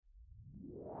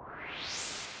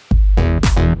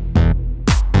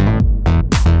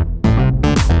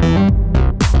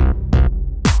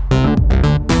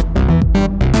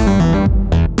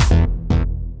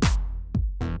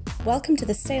welcome to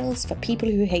the Sales for People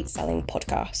Who Hate Selling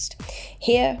podcast.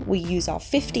 Here, we use our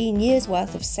 15 years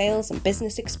worth of sales and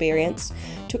business experience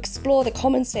to explore the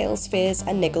common sales fears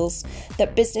and niggles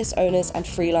that business owners and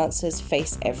freelancers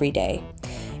face every day.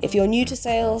 If you're new to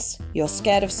sales, you're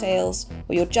scared of sales,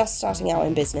 or you're just starting out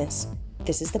in business,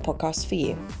 this is the podcast for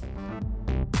you.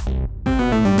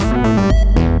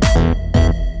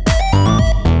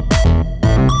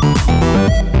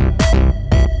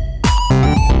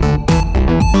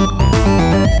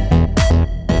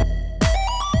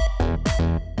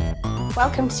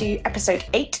 Welcome to episode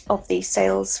 8 of the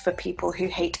Sales for People Who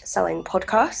Hate Selling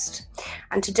podcast.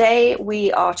 And today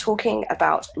we are talking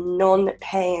about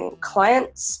non-paying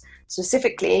clients,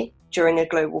 specifically during a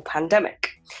global pandemic.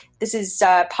 This is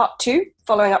part 2,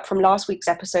 following up from last week's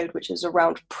episode, which is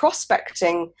around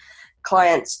prospecting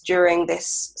clients during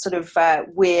this sort of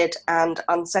weird and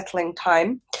unsettling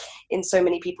time in so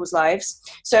many people's lives.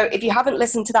 So if you haven't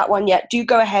listened to that one yet, do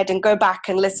go ahead and go back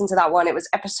and listen to that one. It was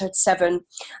episode 7,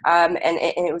 and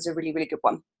it was a really, really good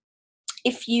one.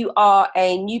 If you are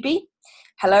a newbie,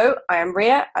 hello, I am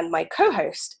Ria, and my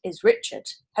co-host is Richard.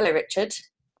 Hello, Richard.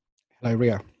 Hello,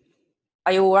 Ria.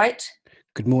 Are you all right?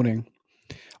 Good morning.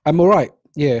 I'm all right,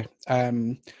 yeah.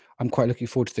 I'm quite looking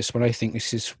forward to this one. I think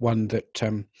this is one that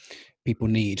people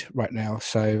need right now.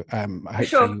 So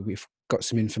hopefully we've got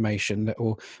some information that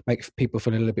will make people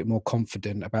feel a little bit more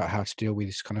confident about how to deal with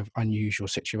this kind of unusual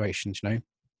situations, you know?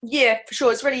 Yeah, for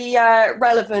sure. It's really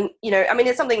relevant. You know, I mean,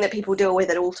 it's something that people deal with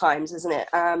at all times, isn't it?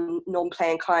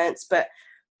 Non-paying clients, but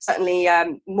certainly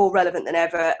more relevant than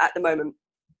ever at the moment.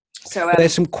 So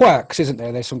there's some quirks, isn't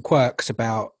there? There's some quirks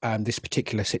about this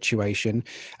particular situation.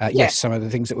 Yes, some of the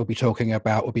things that we'll be talking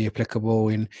about will be applicable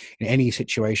in any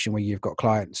situation where you've got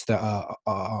clients that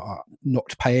are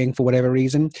not paying for whatever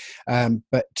reason.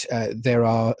 But there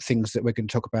are things that we're going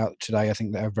to talk about today, I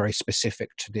think, that are very specific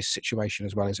to this situation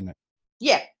as well, isn't it?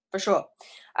 Yeah, for sure.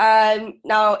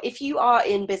 Now, if you are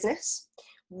in business,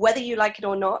 whether you like it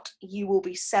or not, you will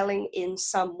be selling in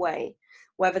some way,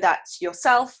 whether that's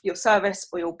yourself, your service,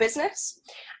 or your business.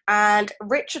 And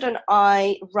Richard and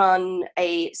I run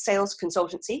a sales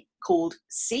consultancy called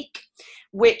Seek,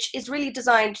 which is really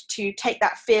designed to take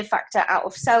that fear factor out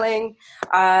of selling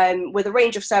with a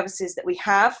range of services that we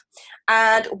have.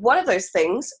 And one of those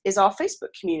things is our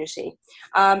Facebook community.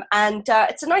 And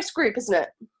it's a nice group, isn't it?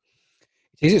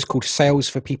 It's called Sales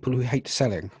for People Who Hate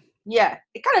Selling. Yeah,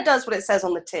 it kind of does what it says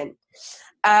on the tin.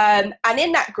 And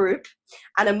in that group,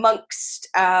 and amongst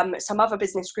some other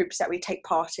business groups that we take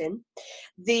part in,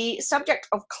 the subject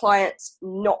of clients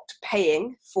not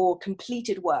paying for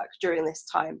completed work during this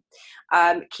time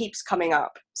keeps coming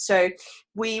up. So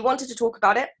we wanted to talk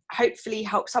about it, hopefully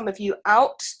help some of you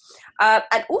out.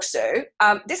 And also,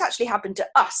 this actually happened to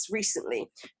us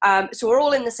recently. So we're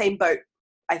all in the same boat,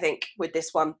 I think, with this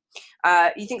one.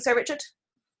 You think so, Richard?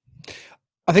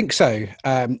 I think so.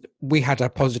 We had a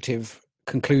positive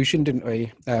conclusion, didn't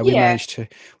we? We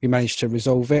managed to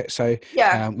resolve it. So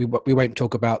we won't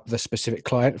talk about the specific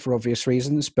client for obvious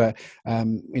reasons, but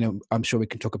I'm sure we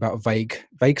can talk about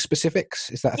vague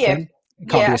specifics. Is that a thing? It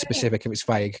can't be a specific if it's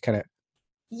vague, can it?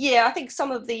 Yeah, I think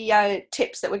some of the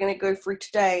tips that we're going to go through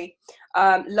today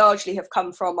largely have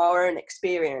come from our own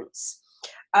experience.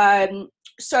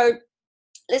 So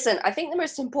listen, I think the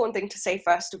most important thing to say,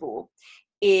 first of all,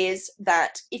 is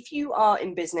that if you are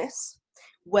in business,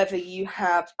 whether you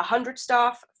have 100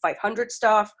 staff, 500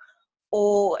 staff,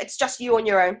 or it's just you on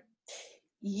your own,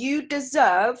 you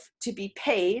deserve to be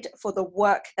paid for the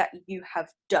work that you have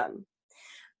done.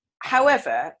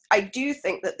 However, I do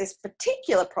think that this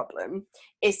particular problem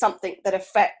is something that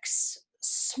affects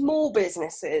small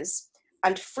businesses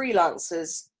and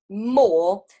freelancers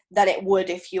more than it would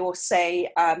if you're, say,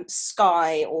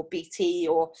 Sky or BT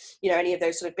or any of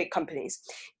those sort of big companies.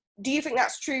 Do you think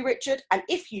that's true, Richard? And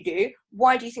if you do,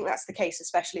 why do you think that's the case,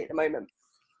 especially at the moment?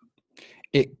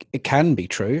 It can be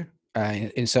true.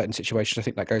 In certain situations, I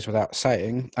think that goes without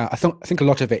saying. I think a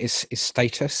lot of it is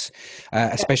status,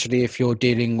 especially if you're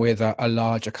dealing with a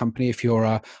larger company, if you're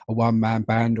a one-man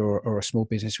band or a small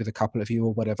business with a couple of you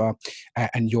or whatever,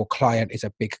 and your client is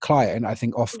a big client. I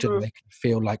think often they can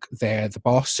feel like they're the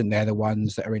boss and they're the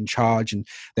ones that are in charge and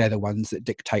they're the ones that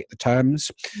dictate the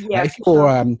terms. If you're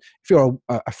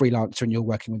a freelancer and you're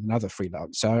working with another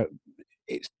freelancer,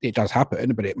 it does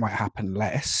happen, but it might happen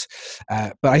less.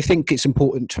 But I think it's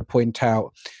important to point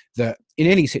out that in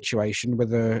any situation,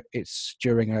 whether it's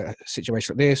during a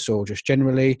situation like this or just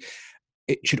generally,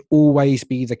 it should always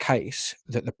be the case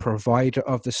that the provider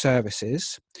of the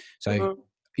services, so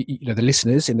the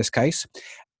listeners in this case,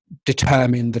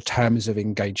 determine the terms of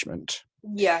engagement.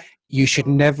 Yeah. You should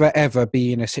never, ever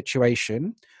be in a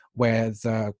situation where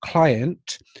the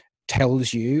client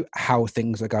tells you how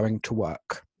things are going to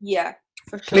work. Yeah,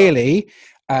 for sure. Clearly,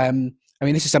 I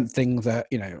mean, this is something that,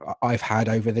 I've had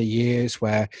over the years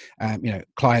where,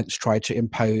 clients try to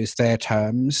impose their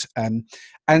terms. And,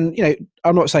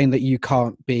 I'm not saying that you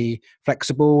can't be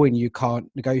flexible and you can't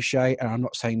negotiate. And I'm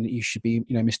not saying that you should be,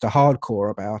 Mr.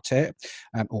 Hardcore about it,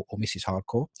 or Mrs.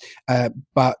 Hardcore.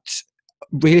 But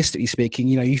realistically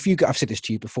speaking, I've said this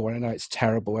to you before, and I know it's a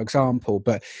terrible example,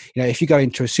 but if you go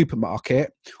into a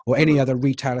supermarket or any other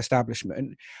retail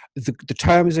establishment, the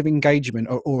terms of engagement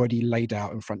are already laid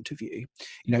out in front of you.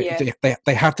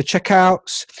 They have the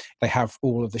checkouts, they have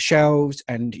all of the shelves,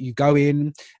 and you go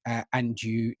in and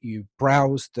you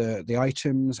browse the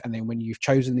items, and then when you've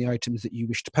chosen the items that you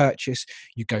wish to purchase,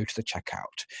 you go to the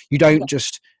checkout. You don't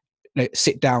just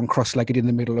sit down cross-legged in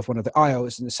the middle of one of the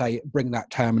aisles and say, bring that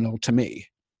terminal to me.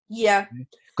 Yeah,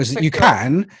 because you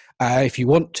can, if you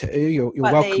want to, you're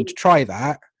welcome to try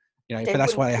that, but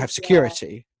that's why they have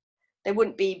security. They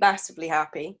wouldn't be massively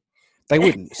happy. They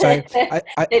wouldn't. So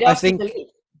I think,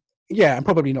 and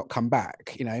probably not come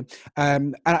back,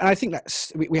 and I think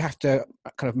that's, we have to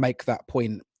kind of make that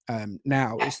point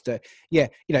now, is that,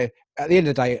 at the end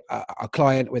of the day, a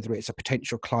client, whether it's a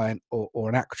potential client or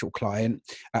an actual client,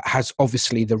 has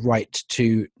obviously the right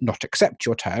to not accept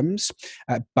your terms.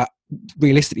 But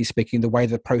realistically speaking, the way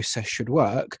the process should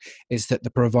work is that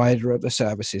the provider of the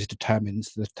services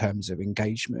determines the terms of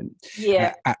engagement.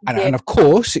 And of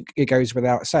course, it goes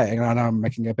without saying, and I know I'm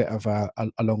making a bit of a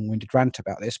long-winded rant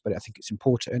about this, but I think it's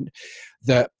important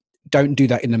that don't do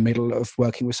that in the middle of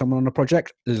working with someone on a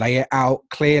project. Lay it out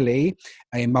clearly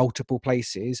in multiple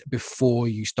places before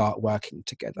you start working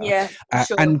together.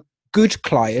 Sure. And good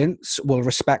clients will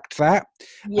respect that.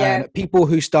 People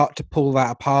who start to pull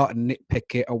that apart and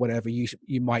nitpick it or whatever, you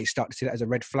might start to see that as a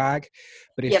red flag.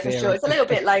 But if for sure, it's a little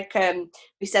bit like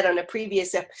we said on a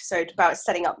previous episode about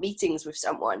setting up meetings with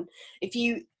someone. If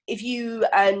you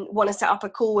want to set up a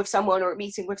call with someone or a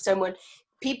meeting with someone,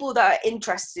 people that are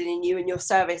interested in you and your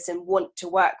service and want to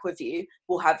work with you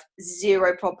will have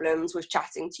zero problems with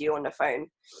chatting to you on the phone.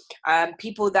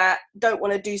 People that don't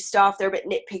want to do stuff, they're a bit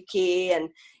nitpicky and,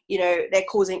 they're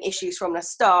causing issues from the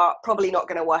start, probably not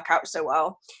going to work out so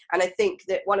well. And I think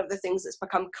that one of the things that's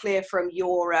become clear from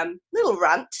your little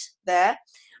rant there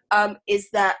is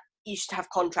that you should have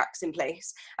contracts in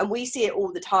place. And we see it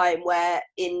all the time where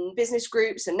in business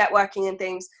groups and networking and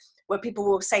things, where people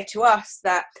will say to us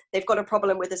that they've got a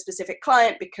problem with a specific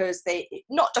client because they,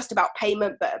 not just about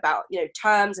payment, but about,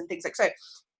 terms and things like so.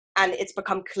 And it's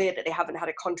become clear that they haven't had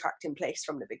a contract in place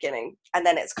from the beginning. And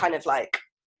then it's kind of like,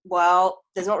 well,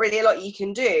 there's not really a lot you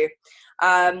can do.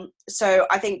 So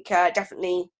I think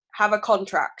definitely have a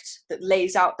contract that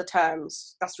lays out the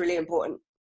terms. That's really important.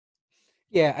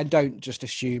 Yeah, and don't just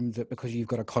assume that because you've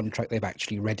got a contract, they've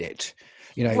actually read it.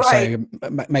 Right. So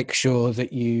make sure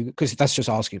that because that's just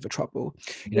asking for trouble.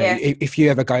 If you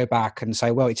ever go back and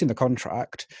say, well, it's in the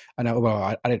contract, and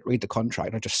I didn't read the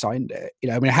contract, I just signed it.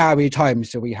 How many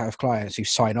times do we have clients who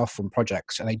sign off from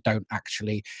projects and they don't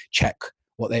actually check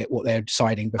what they're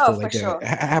deciding before they do it? It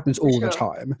happens all the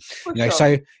time.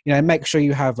 So make sure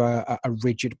you have a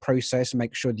rigid process.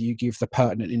 Make sure that you give the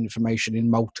pertinent information in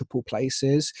multiple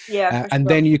places. And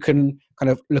then you can kind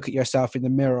of look at yourself in the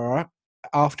mirror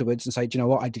afterwards and say, do you know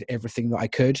what, I did everything that I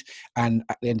could. And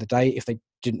at the end of the day, if they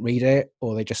didn't read it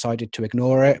or they decided to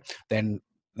ignore it, then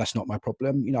that's not my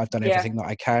problem. I've done everything that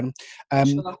I can. I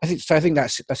think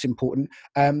that's important.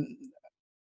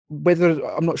 Whether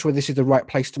I'm not sure whether this is the right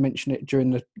place to mention it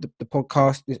during the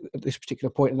podcast, this particular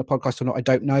point in the podcast or not, I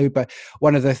don't know. But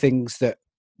one of the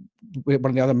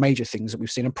other major things that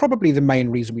we've seen, and probably the main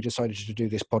reason we decided to do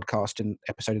this podcast and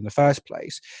episode in the first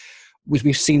place, was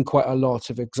we've seen quite a lot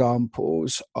of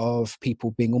examples of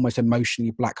people being almost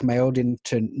emotionally blackmailed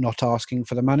into not asking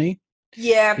for the money.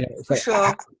 For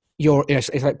sure.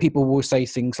 It's like people will say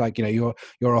things like, you're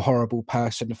a horrible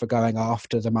person for going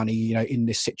after the money, in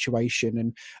this situation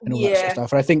and all that sort of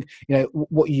stuff. And I think,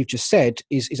 what you've just said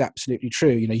is absolutely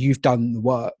true. You've done the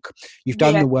work. You've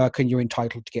done the work and you're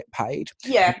entitled to get paid.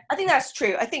 Yeah, I think that's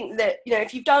true. I think that,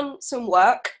 if you've done some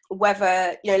work,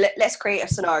 whether, let's create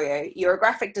a scenario. You're a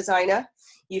graphic designer.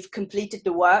 You've completed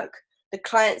the work. The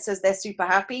client says they're super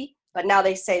happy. But now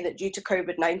they say that due to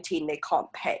COVID-19, they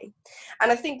can't pay. And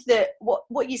I think that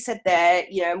what you said there,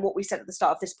 and what we said at the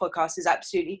start of this podcast is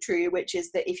absolutely true, which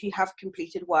is that if you have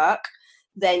completed work,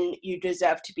 then you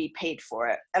deserve to be paid for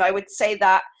it. And I would say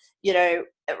that,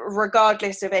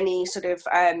 regardless of any sort of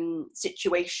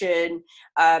situation,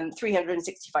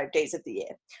 365 days of the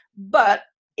year. But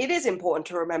it is important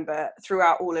to remember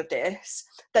throughout all of this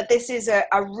that this is a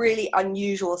really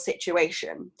unusual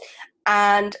situation,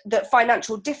 and that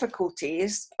financial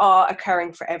difficulties are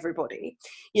occurring for everybody.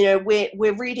 You know,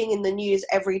 we're reading in the news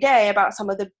every day about some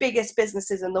of the biggest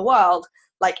businesses in the world,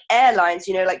 like airlines,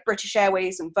 you know, like British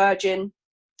Airways and Virgin,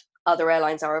 other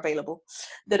airlines are available,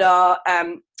 that are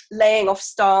laying off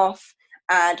staff,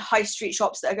 and high street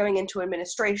shops that are going into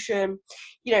administration.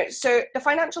 You know, so the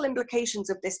financial implications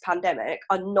of this pandemic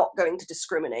are not going to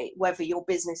discriminate whether your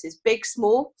business is big,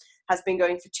 small, has been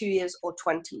going for 2 years or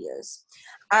 20 years.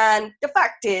 And the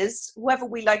fact is, whether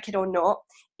we like it or not,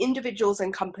 individuals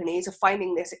and companies are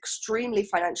finding this extremely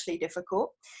financially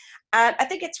difficult. And I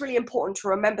think it's really important to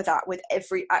remember that with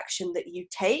every action that you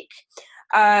take.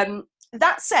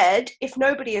 That said, if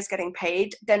nobody is getting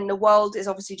paid, then the world is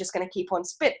obviously just going to keep on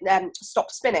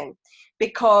stop spinning.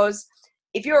 Because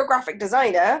if you're a graphic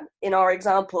designer, in our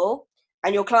example,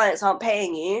 and your clients aren't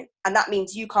paying you, and that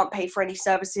means you can't pay for any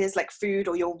services like food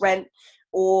or your rent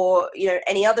or, you know,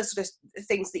 any other sort of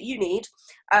things that you need,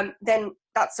 then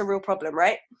that's a real problem,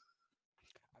 right?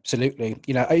 Absolutely.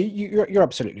 You know, you're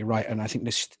absolutely right. And I think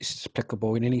this is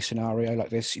applicable in any scenario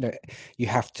like this. You know, you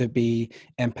have to be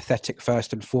empathetic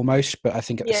first and foremost, but I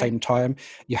think at the same time,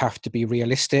 you have to be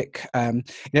realistic. You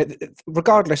know,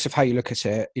 regardless of how you look at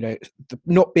it, you know,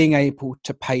 not being able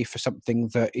to pay for something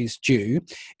that is due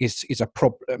is a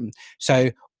problem. So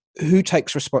who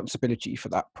takes responsibility for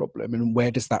that problem, and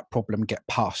where does that problem get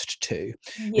passed to?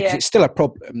 Because it's still a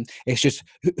problem. It's just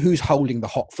who's holding the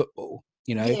hot football.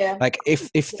 You know, like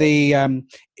if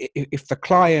the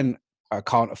client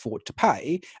can't afford to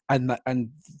pay, and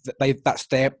that's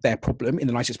their problem in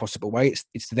the nicest possible way.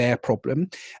 It's their problem,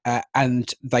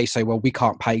 and they say, well, we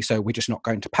can't pay, so we're just not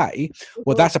going to pay.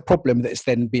 Well, that's a problem that's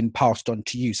then been passed on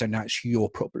to you. So now it's your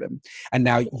problem, and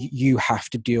now you have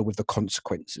to deal with the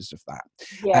consequences of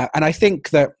that. And I think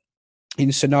that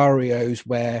in scenarios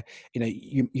where, you know,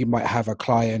 you might have a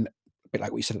client, bit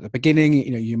like we said at the beginning,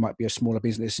 you know, you might be a smaller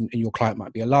business and your client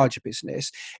might be a larger business.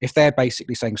 If they're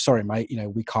basically saying, sorry, mate, you know,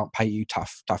 we can't pay you,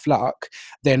 tough luck,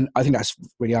 then I think that's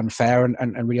really unfair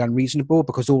and really unreasonable,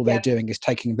 because all they're doing is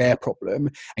taking their problem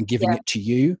and giving it to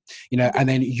you, you know, and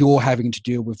then you're having to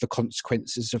deal with the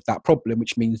consequences of that problem,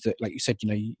 which means that, like you said, you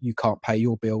know, you can't pay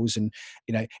your bills, and,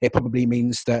 you know, it probably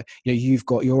means that, you know, you've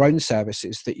got your own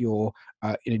services that you're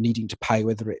you know, needing to pay,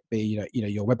 whether it be, you know,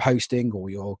 your web hosting or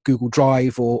your Google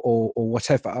Drive or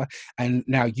whatever, and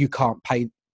now you can't pay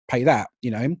that, you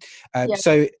know.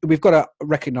 So we've got to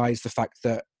recognize the fact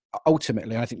that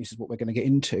ultimately, I think this is what we're going to get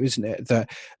into, isn't it, that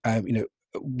you know,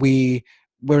 we're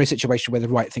in a situation where the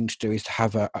right thing to do is to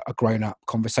have a grown-up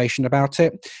conversation about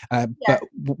it, but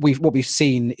what we've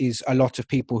seen is a lot of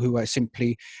people who are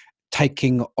simply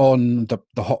taking on the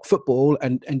hot football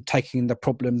and taking the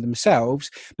problem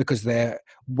themselves, because they're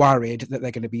worried that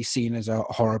they're going to be seen as a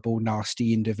horrible,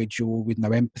 nasty individual with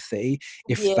no empathy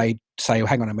if they say, oh,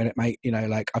 hang on a minute, mate, you know,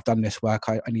 like, I've done this work,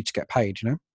 I need to get paid, you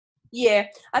know.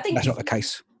 I think that's not the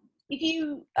case. If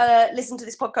you listen to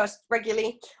this podcast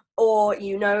regularly, or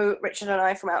you know Richard and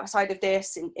I from outside of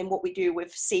this in what we do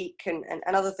with Seek and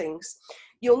other things,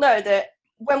 you'll know that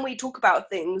when we talk about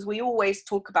things, we always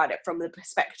talk about it from the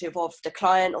perspective of the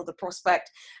client or the prospect,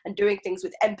 and doing things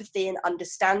with empathy and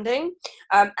understanding.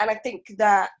 And I think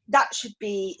that should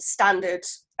be standard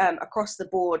across the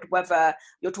board, whether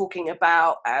you're talking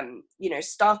about, you know,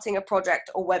 starting a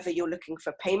project or whether you're looking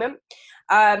for payment.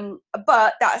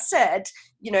 But that said,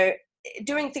 you know,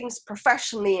 doing things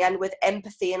professionally and with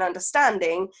empathy and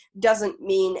understanding doesn't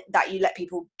mean that you let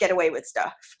people get away with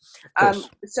stuff.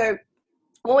 So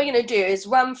what we're going to do is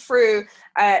run through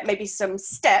maybe some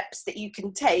steps that you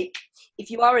can take if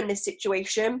you are in this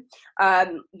situation.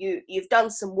 You've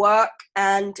done some work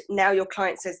and now your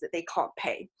client says that they can't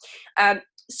pay.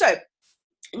 So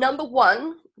number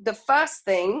one, the first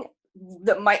thing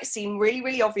that might seem really,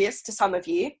 really obvious to some of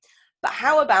you, but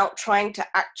how about trying to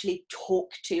actually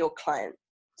talk to your client?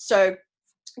 So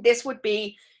this would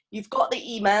be, you've got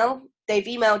the email, they've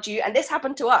emailed you, and this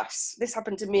happened to us. This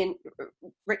happened to me and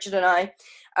Richard and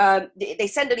I. They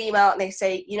send an email and they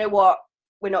say, you know what,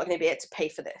 we're not going to be able to pay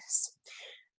for this.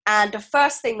 And the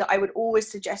first thing that I would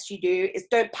always suggest you do is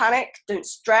don't panic, don't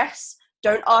stress,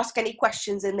 don't ask any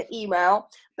questions in the email,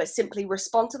 but simply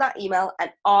respond to that email and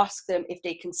ask them if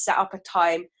they can set up a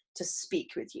time to speak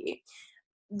with you.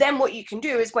 Then what you can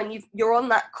do is when you're on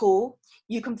that call,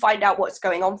 you can find out what's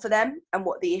going on for them and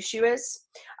what the issue is.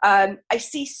 I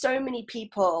see so many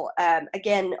people,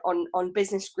 again, on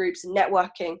business groups and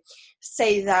networking,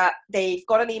 say that they've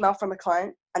got an email from a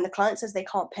client and the client says they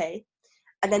can't pay.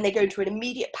 And then they go into an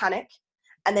immediate panic.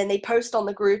 And then they post on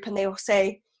the group and they will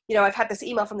say, I've had this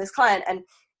email from this client and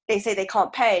they say they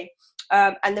can't pay.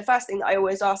 And the first thing that I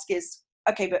always ask is,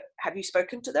 okay, but have you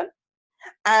spoken to them?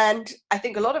 And I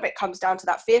think a lot of it comes down to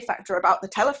that fear factor about the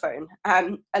telephone.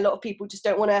 A lot of people just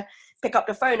don't want to pick up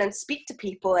the phone and speak to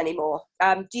people anymore.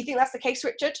 Do you think that's the case,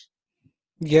 Richard?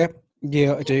 Yeah,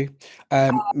 I do.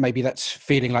 Maybe that's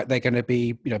feeling like they're going to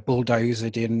be,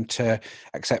 bulldozed into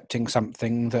accepting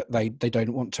something that they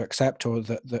don't want to accept, or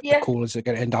that the callers are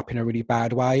going to end up in a really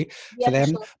bad way for them.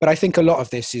 Sure. But I think a lot of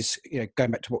this is,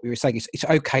 going back to what we were saying, it's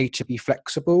okay to be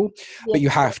flexible, but you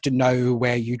have to know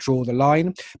where you draw the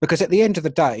line, because at the end of the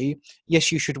day,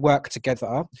 yes, you should work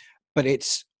together, but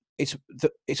it's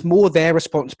more their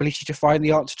responsibility to find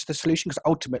the answer to the solution, because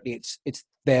ultimately it's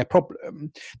their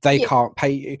problem. They can't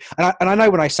pay you, and I know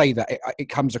when I say that it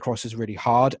comes across as really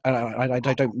hard, and I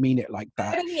don't mean it like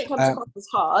that. I don't think it comes across as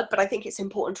hard, but I think it's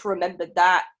important to remember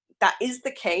that that is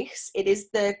the case. It is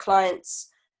the client's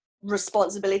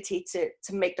responsibility to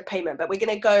make the payment, but we're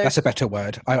going to go. That's a better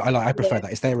word. I prefer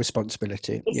that. It's their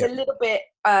responsibility. It's a little bit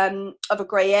of a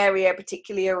grey area,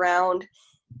 particularly around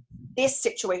this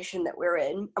situation that we're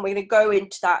in, and we're going to go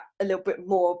into that a little bit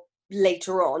more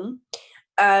later on.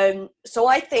 So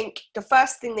I think the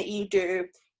first thing that you do,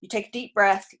 you take a deep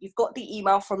breath, you've got the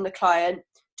email from the client,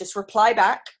 just reply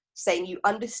back saying you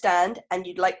understand and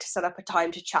you'd like to set up a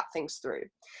time to chat things through.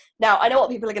 Now, I know what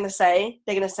people are going to say.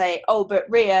 They're going to say, oh, but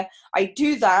Ria, I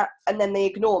do that and then they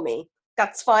ignore me.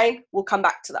 That's fine. We'll come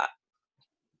back to that.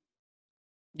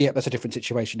 Yeah, that's a different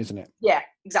situation, isn't it? Yeah,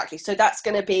 exactly. So that's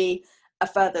going to be a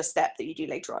further step that you do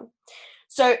later on.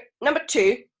 So number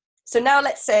 2, so now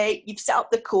let's say you've set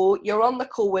up the call, you're on the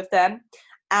call with them,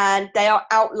 and they are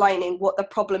outlining what the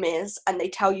problem is, and they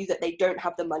tell you that they don't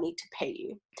have the money to pay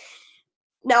you.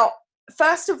 Now,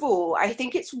 first of all, I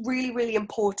think it's really, really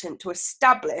important to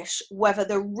establish whether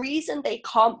the reason they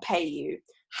can't pay you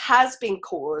has been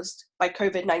caused by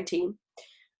COVID-19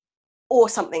 or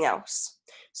something else.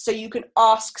 So you can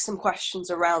ask some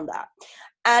questions around that.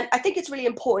 And I think it's really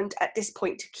important at this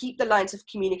point to keep the lines of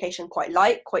communication quite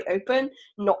light, quite open,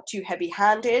 not too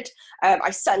heavy-handed. I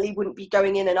certainly wouldn't be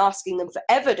going in and asking them for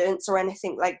evidence or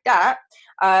anything like that.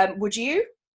 Would you?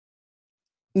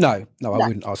 No, I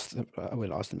wouldn't ask them. I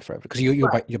wouldn't ask them for evidence, because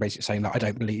you're basically saying that I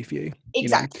don't believe you.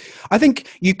 Exactly. I think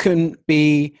you can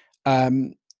be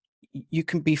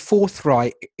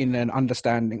forthright in an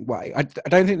understanding way. I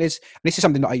don't think this is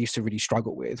something that I used to really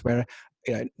struggle with, where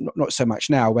not so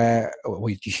much now, where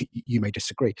you may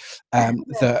disagree,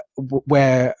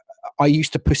 where I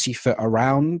used to pussyfoot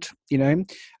around,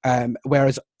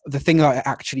 whereas the thing that I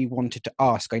actually wanted to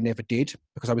ask I never did,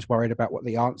 because I was worried about what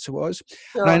the answer was.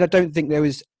 Sure. And I don't think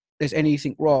there's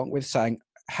anything wrong with saying,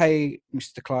 hey,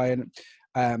 Mr. Client,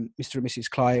 Mr. and Mrs.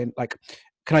 Client, like,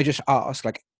 can I just ask,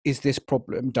 like, is this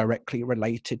problem directly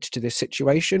related to this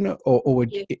situation, or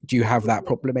do you have that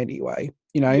problem anyway?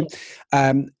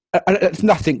 There's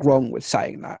nothing wrong with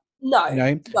saying that.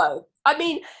 No. I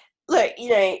mean, look,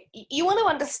 you want to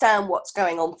understand what's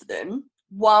going on for them,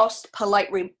 whilst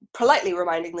politely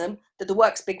reminding them that the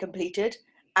work's been completed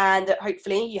and that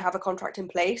hopefully you have a contract in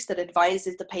place that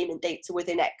advises the payment dates are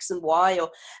within X and Y, or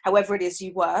however it is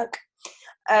you work.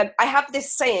 I have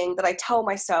this saying that I tell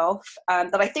myself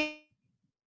that I think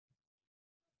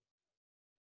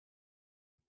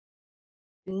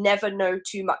never know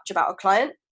too much about a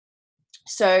client.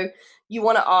 So you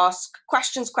want to ask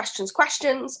questions,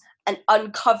 and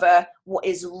uncover what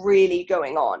is really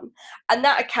going on. And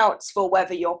that accounts for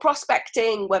whether you're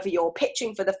prospecting, whether you're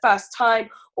pitching for the first time,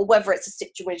 or whether it's a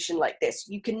situation like this.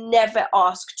 You can never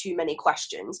ask too many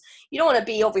questions. You don't want to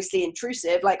be obviously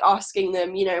intrusive, like asking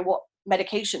them, what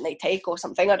medication they take or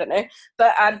something, I don't know.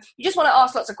 But you just want to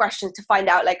ask lots of questions to find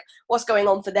out, like, what's going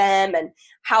on for them and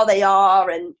how they are.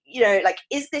 And, like,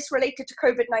 is this related to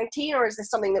COVID-19, or is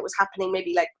this something that was happening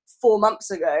maybe like 4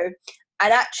 months ago?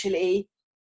 And actually,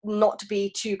 not to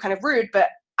be too kind of rude, but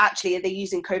actually they're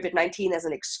using COVID-19 as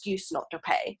an excuse not to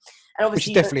pay. And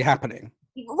obviously, which is definitely happening.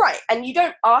 Right. And you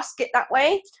don't ask it that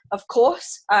way, of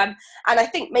course. And I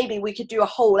think maybe we could do a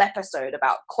whole episode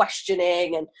about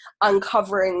questioning and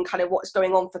uncovering kind of what's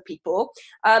going on for people,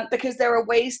 because there are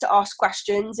ways to ask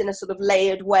questions in a sort of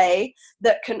layered way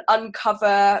that can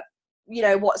uncover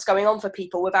what's going on for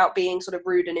people without being sort of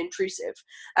rude and intrusive.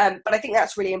 But I think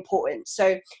that's really important.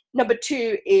 So number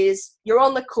 2 is you're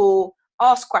on the call,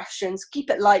 ask questions, keep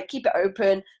it light, keep it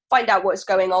open, find out what's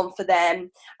going on for them,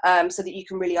 so that you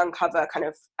can really uncover kind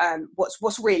of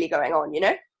what's really going on,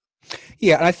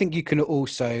 Yeah, and I think you can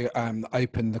also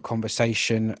open the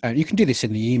conversation. You can do this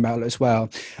in the email as well.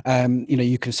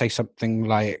 You can say something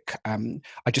like,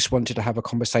 "I just wanted to have a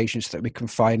conversation so that we can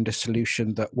find a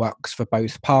solution that works for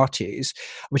both parties,"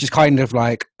 which is kind of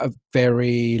like a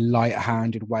very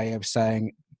light-handed way of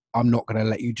saying, "I'm not going to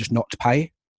let you just not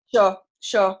pay." Sure,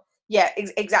 sure. Yeah,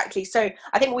 exactly. So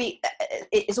I think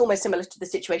it's almost similar to the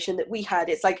situation that we had.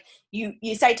 It's like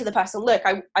you say to the person, look,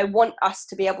 I want us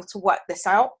to be able to work this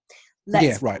out. Yeah,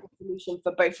 Let's right. find a solution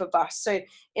for both of us. So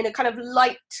in a kind of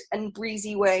light and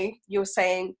breezy way, you're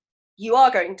saying you are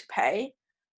going to pay,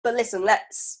 but listen,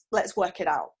 let's work it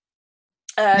out.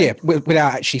 Yeah, Um,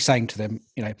 without actually saying to them,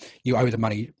 you owe the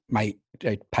money, mate,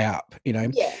 pay up,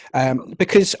 yeah,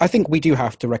 because I think we do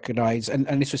have to recognise, and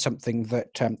this was something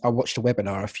that I watched a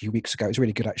webinar a few weeks ago. It was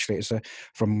really good, actually. It's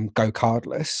from Go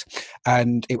Cardless,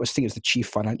 and I think it was the chief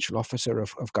financial officer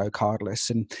of Go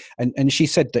Cardless, and she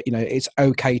said that it's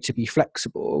okay to be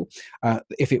flexible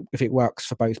if it works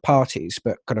for both parties.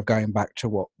 But kind of going back to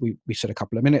what we said a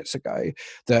couple of minutes ago,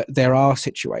 that there are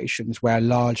situations where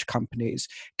large companies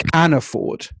can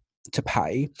afford to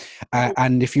pay,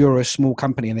 and if you're a small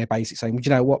company and they're basically saying, well,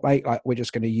 you know what, mate, like, we're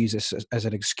just going to use this as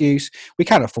an excuse, we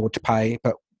can afford to pay,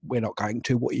 but we're not going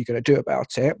to, what are you going to do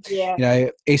about it? yeah,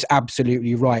 It's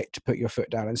absolutely right to put your foot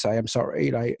down and say, I'm sorry.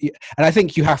 And I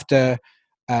think you have to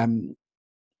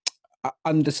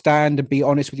understand and be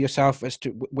honest with yourself as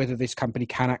to whether this company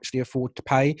can actually afford to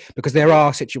pay, because there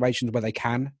are situations where they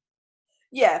can.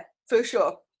 yeah, for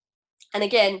sure. And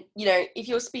again, if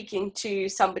you're speaking to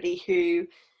somebody who,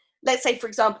 let's say, for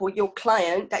example, your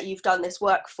client that you've done this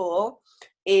work for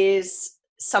is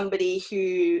somebody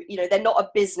who, they're not a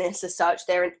business as such,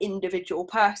 they're an individual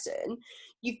person,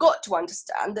 you've got to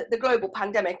understand that the global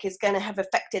pandemic is going to have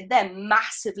affected them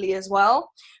massively as well.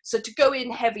 So to go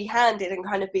in heavy handed and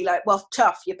kind of be like, well,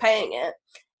 tough, you're paying it,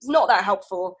 it's not that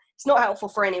helpful. It's not helpful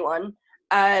for anyone.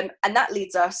 And that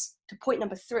leads us to point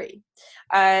number 3,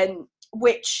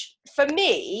 which for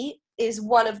me is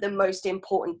one of the most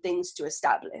important things to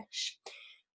establish,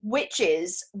 which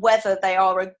is whether they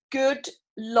are a good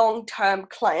long-term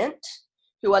client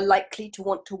who are likely to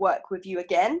want to work with you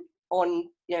again on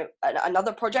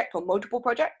another project or multiple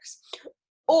projects,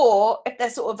 or if they're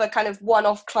sort of a kind of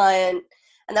one-off client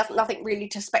and that's nothing really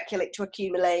to speculate to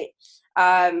accumulate,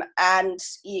 and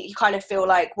you kind of feel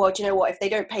like, well, do you know what, if they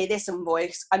don't pay this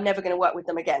invoice, I'm never going to work with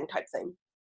them again, type thing.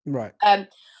 Right.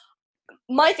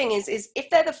 My thing is if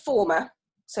they're the former,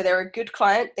 so they're a good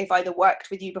client, they've either worked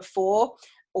with you before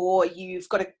or you've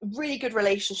got a really good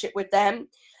relationship with them,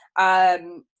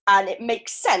 and it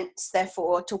makes sense,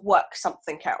 therefore, to work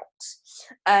something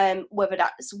out, whether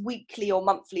that's weekly or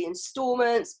monthly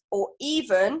installments, or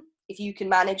even, if you can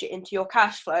manage it into your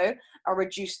cash flow, a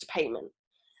reduced payment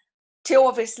to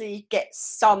obviously get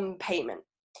some payment.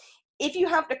 If you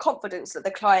have the confidence that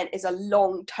the client is a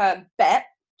long-term bet,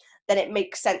 then it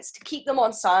makes sense to keep them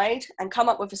on side and come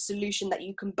up with a solution that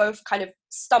you can both kind of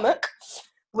stomach,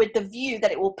 with the view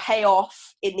that it will pay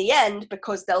off in the end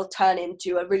because they'll turn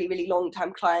into a really, really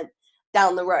long-term client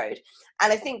down the road.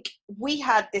 And I think we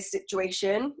had this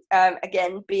situation,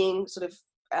 again, being sort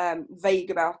of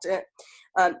vague about it.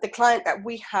 The client that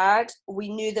we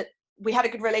knew that we had a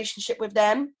good relationship with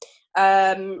them.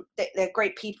 They're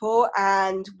great people,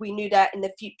 and we knew that in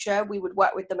the future we would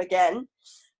work with them again.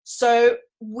 So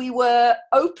we were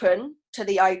open to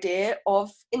the idea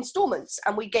of installments,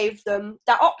 and we gave them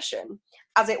that option.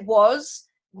 As it was,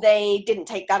 they didn't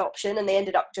take that option and they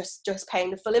ended up just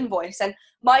paying the full invoice. And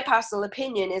my personal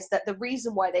opinion is that the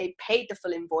reason why they paid the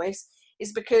full invoice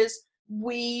is because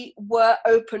we were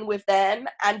open with them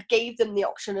and gave them the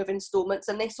option of installments,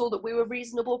 and they saw that we were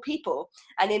reasonable people,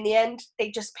 and in the end they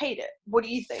just paid it. What do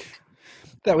you think?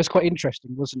 That was quite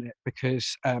interesting, wasn't it?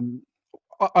 Because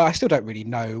I still don't really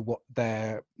know what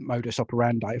their modus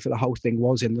operandi for the whole thing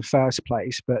was in the first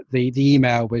place, but the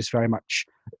email was very much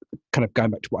kind of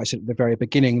going back to what I said at the very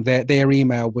beginning. Their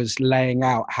email was laying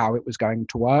out how it was going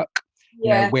to work.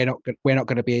 Yeah, We're not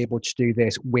going to be able to do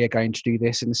this. We're going to do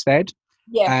this instead.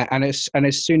 yeah, And as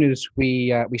soon as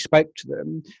we spoke to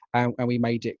them, and we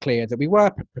made it clear that we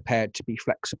were prepared to be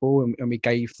flexible, and we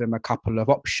gave them a couple of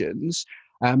options,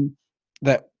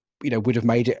 that would have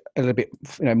made it a little bit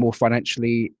more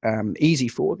financially easy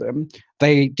for them.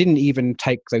 They didn't even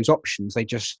take those options. They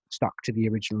just stuck to the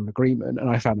original agreement, and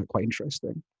I found that quite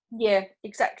interesting. yeah,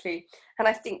 exactly. And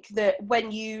I think that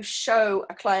when you show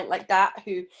a client like that,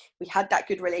 who we had that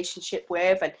good relationship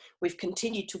with and we've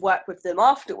continued to work with them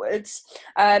afterwards,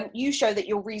 you show that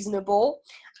you're reasonable.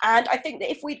 And I think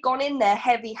that if we'd gone in there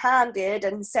heavy handed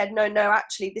and said, no,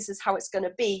 actually, this is how it's going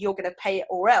to be, you're going to pay it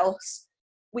or else,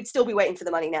 we'd still be waiting for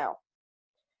the money now.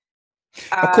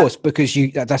 Of course, because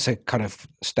that's a kind of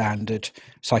standard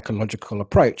psychological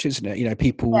approach, isn't it? You know,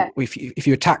 people, if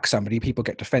you attack somebody, people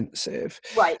get defensive.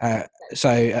 Right. And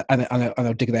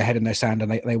they'll dig their head in their sand,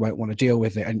 and they won't want to deal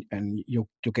with it. And you'll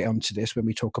get onto this when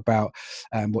we talk about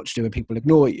what to do when people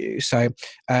ignore you. So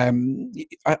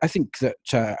I think that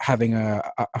having a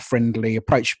friendly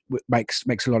approach makes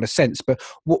a lot of sense. But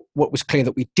what was clear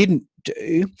that we didn't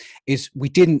do is we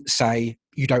didn't say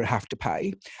you don't have to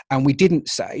pay, and we didn't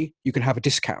say you can have a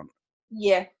discount.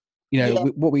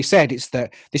 What we said is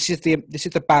that this is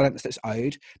the balance that's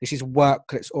owed. This is work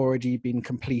that's already been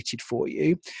completed for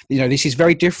you. This is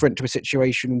very different to a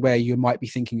situation where you might be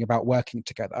thinking about working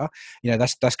together.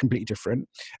 That's completely different.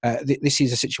 This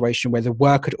is a situation where the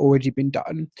work had already been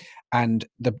done and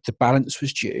the balance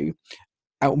was due.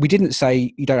 We didn't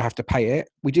say you don't have to pay it.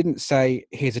 We didn't say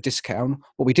here's a discount.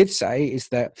 What we did say is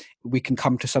that we can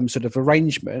come to some sort of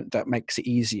arrangement that makes it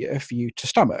easier for you to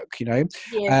stomach.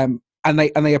 And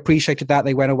they appreciated that.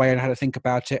 They went away and had to think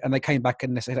about it, and they came back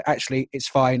and they said, actually, it's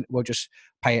fine. We'll just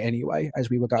pay it anyway, as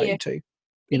we were going to.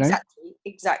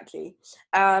 Exactly.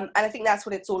 And I think that's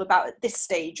what it's all about at this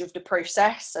stage of the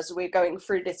process, as we're going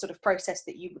through this sort of process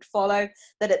that you would follow,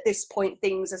 that at this point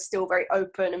things are still very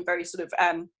open and very sort of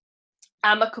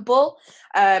amicable.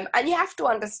 And you have to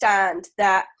understand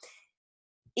that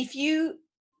if you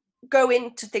go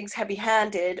into things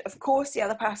heavy-handed, of course the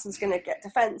other person's going to get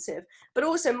defensive. But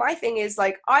also my thing is,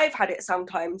 like, I've had it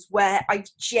sometimes where I've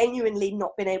genuinely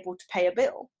not been able to pay a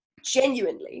bill.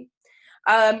 Genuinely.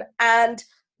 And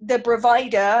the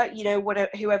provider,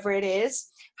 whoever it is,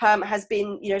 has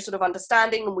been, sort of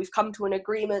understanding, and we've come to an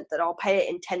agreement that I'll pay it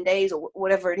in 10 days or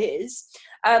whatever it is.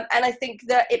 And I think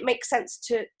that it makes sense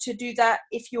to do that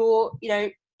if you're,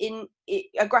 in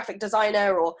a graphic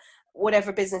designer or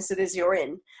whatever business it is you're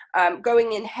in.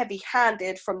 Going in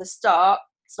heavy-handed from the start,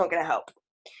 it's not going to help.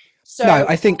 So, no,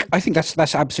 I think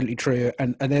that's absolutely true,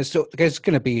 and there's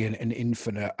going to be an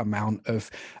infinite amount of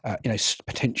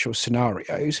potential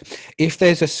scenarios.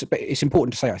 It's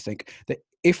important to say, I think, that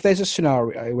if there's a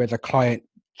scenario where the client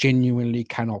genuinely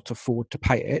cannot afford to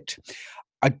pay it,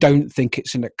 I don't think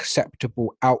it's an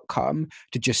acceptable outcome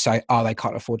to just say, they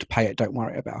can't afford to pay it, don't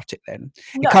worry about it then.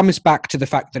 No. It comes back to the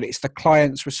fact that it's the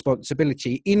client's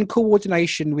responsibility, in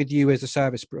coordination with you as a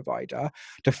service provider,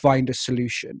 to find a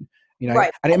solution.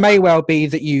 Right. And it may well be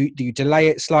that you delay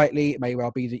it slightly. It may well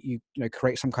be that you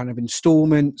create some kind of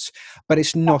installments, but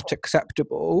it's not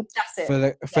acceptable for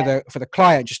the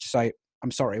client just to say,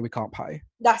 I'm sorry, we can't pay.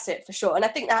 That's it, for sure. And I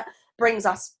think that brings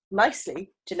us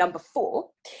nicely to number 4,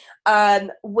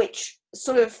 which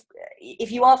sort of,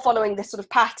 if you are following this sort of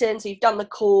pattern, so you've done the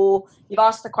call, you've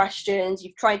asked the questions,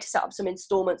 you've tried to set up some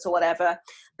installments or whatever,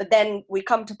 but then we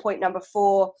come to point number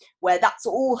 4 where that's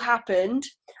all happened,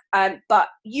 but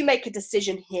you make a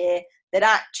decision here that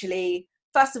actually,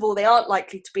 first of all, they aren't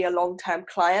likely to be a long-term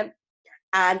client,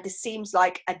 and this seems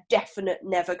like a definite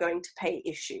never going to pay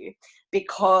issue,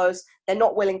 because they're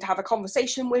not willing to have a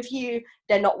conversation with you.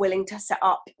 They're not willing to set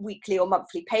up weekly or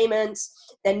monthly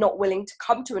payments. They're not willing to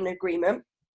come to an agreement.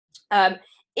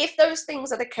 If those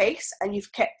things are the case, and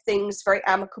you've kept things very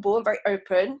amicable and very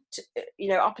open,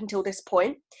 up until this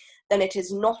point, then it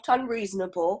is not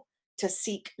unreasonable to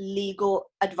seek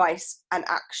legal advice and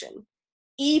action,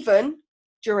 even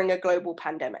during a global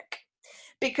pandemic.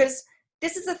 Because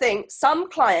this is the thing,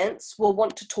 some clients will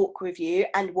want to talk with you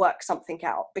and work something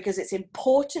out, because it's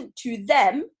important to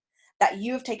them that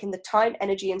you have taken the time,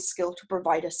 energy, and skill to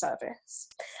provide a service.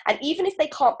 And even if they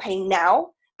can't pay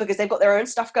now, because they've got their own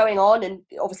stuff going on, and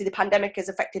obviously the pandemic has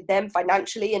affected them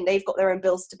financially and they've got their own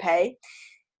bills to pay,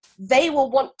 they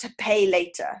will want to pay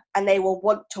later, and they will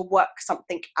want to work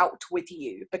something out with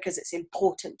you because it's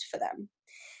important for them.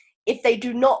 If they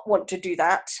do not want to do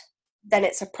that, then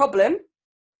it's a problem.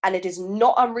 And it is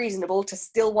not unreasonable to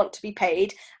still want to be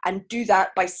paid, and do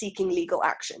that by seeking legal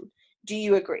action. Do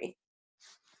you agree?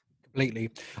 Completely,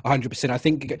 100%. I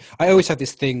think I always have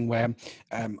this thing where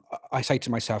I say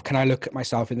to myself, can I look at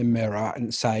myself in the mirror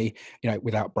and say,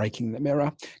 without breaking the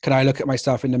mirror, can I look at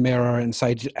myself in the mirror and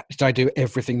say, did I do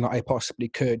everything that I possibly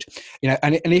could?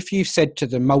 And if you've said to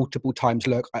them multiple times,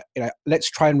 look,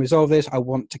 let's try and resolve this. I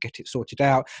want to get it sorted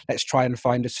out. Let's try and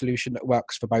find a solution that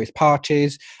works for both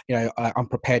parties. I'm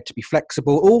prepared to be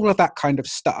flexible, all of that kind of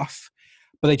stuff.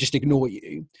 but they just ignore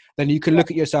you, then you can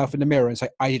look at yourself in the mirror and say,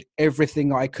 I did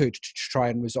everything I could to try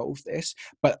and resolve this,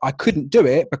 but I couldn't do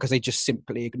it because they just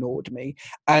simply ignored me.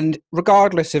 And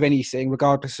regardless of anything,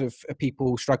 regardless of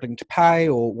people struggling to pay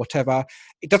or whatever,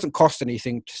 it doesn't cost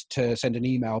anything to send an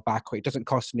email back, or it doesn't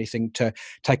cost anything to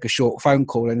take a short phone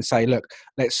call and say, look,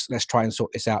 let's try and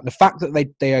sort this out. The fact that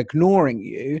they are ignoring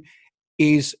you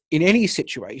is, in any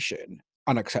situation,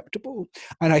 unacceptable.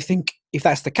 And I think if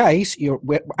that's the case,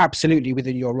 we're absolutely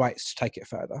within your rights to take it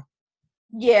further.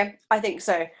 Yeah, I think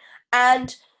so.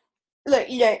 And look,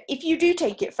 if you do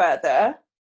take it further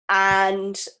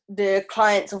and the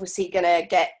client's obviously going to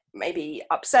get maybe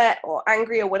upset or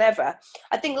angry or whatever,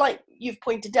 I think, like you've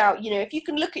pointed out, if you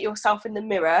can look at yourself in the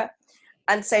mirror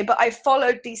and say, but I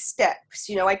followed these steps,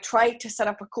 I tried to set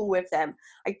up a call with them,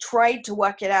 I tried to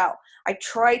work it out, I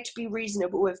tried to be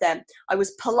reasonable with them, I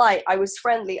was polite, I was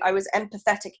friendly, I was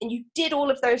empathetic, and you did all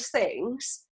of those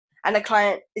things, and the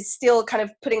client is still kind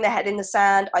of putting their head in the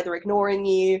sand, either ignoring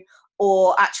you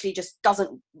or actually just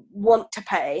doesn't want to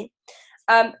pay,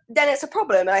 then it's a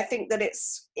problem. And I think that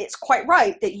it's quite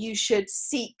right that you should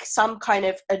seek some kind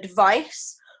of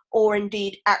advice or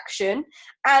indeed action.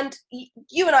 And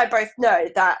you and I both know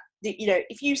that,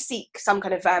 if you seek some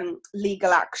kind of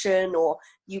legal action, or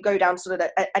you go down sort of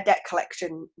a debt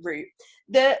collection route,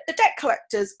 the debt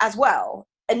collectors as well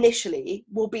initially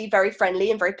will be very friendly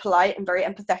and very polite and very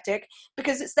empathetic,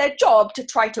 because it's their job to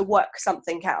try to work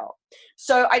something out.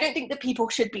 So I don't think that people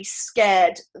should be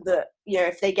scared that,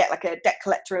 if they get like a debt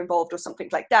collector involved or something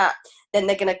like that, then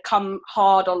they're going to come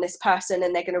hard on this person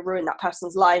and they're going to ruin that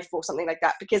person's life or something like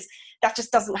that, because that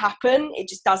just doesn't happen. It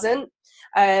just doesn't.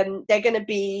 They're going to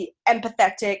be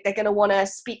empathetic. They're going to want to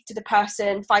speak to the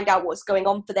person, find out what's going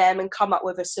on for them, and come up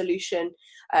with a solution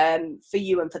for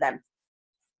you and for them.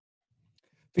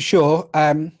 For sure.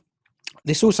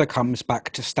 This also comes back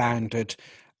to standard,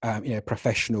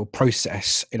 professional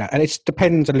process, and it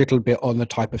depends a little bit on the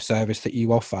type of service that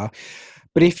you offer.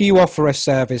 But if you offer a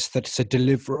service that's a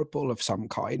deliverable of some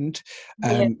kind,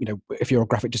 if you're a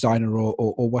graphic designer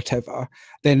or whatever,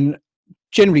 then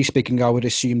generally speaking, I would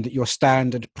assume that your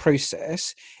standard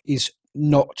process is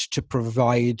not to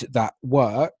provide that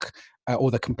work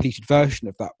or the completed version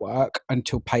of that work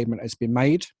until payment has been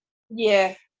made.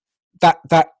 Yeah.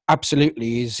 That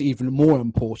absolutely is even more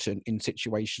important in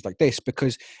situations like this,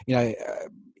 because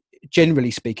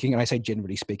generally speaking, and I say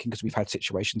generally speaking because we've had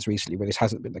situations recently where this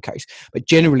hasn't been the case, but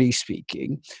generally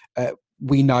speaking,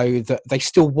 we know that they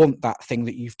still want that thing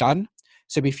that you've done.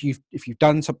 So if you've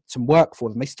done some work for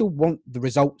them, they still want the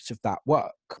results of that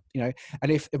work, and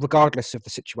if regardless of the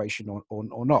situation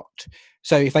or not.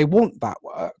 So if they want that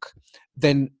work,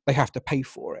 then they have to pay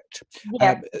for it.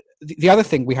 Yeah. The other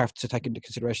thing we have to take into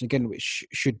consideration, again, which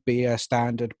should be a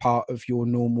standard part of your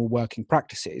normal working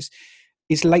practices,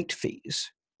 is late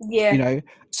fees. Yeah.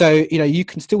 So you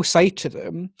can still say to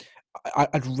them,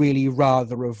 I'd really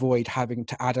rather avoid having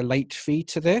to add a late fee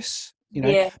to this.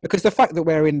 Because the fact that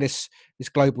we're in this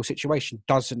global situation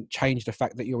doesn't change the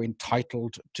fact that you're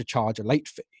entitled to charge a late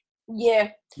fee. Yeah.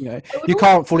 You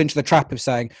can't fall into the trap of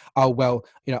saying, oh, well,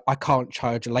 I can't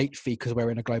charge a late fee because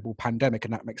we're in a global pandemic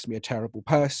and that makes me a terrible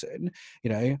person.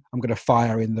 I'm going to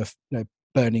fire in the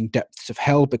burning depths of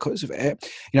hell because of it.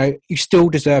 You still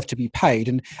deserve to be paid.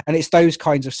 And it's those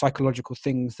kinds of psychological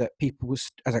things that people,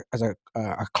 as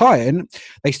a client,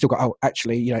 they still go, oh,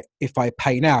 actually, if I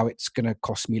pay now, it's going to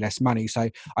cost me less money. So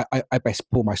I best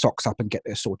pull my socks up and get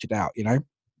this sorted out,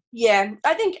 Yeah,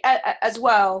 I think as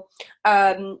well,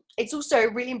 it's also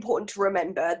really important to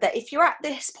remember that if you're at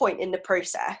this point in the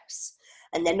process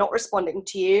and they're not responding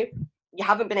to you, you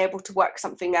haven't been able to work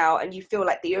something out, and you feel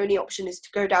like the only option is to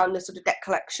go down the sort of debt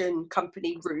collection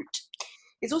company route,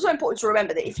 it's also important to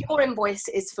remember that if your invoice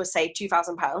is for, say,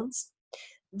 £2,000,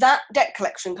 that debt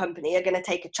collection company are going to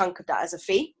take a chunk of that as a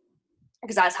fee,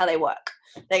 because that's how they work.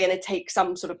 They're going to take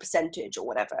some sort of percentage or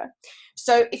whatever.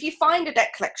 So if you find a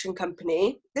debt collection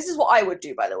company, this is what I would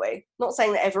do, by the way, not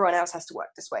saying that everyone else has to work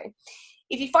this way.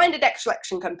 If you find a debt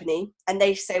collection company and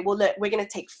they say, well, look, we're going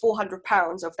to take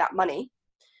 £400 of that money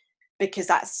because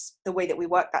that's the way that we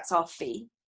work, that's our fee,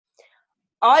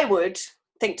 I would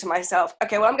think to myself,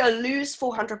 okay, well, I'm going to lose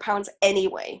 £400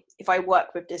 anyway if I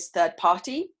work with this third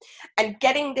party, and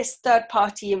getting this third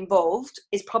party involved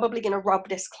is probably going to rub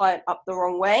this client up the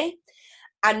wrong way,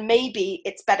 and maybe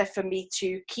it's better for me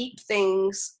to keep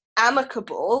things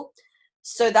amicable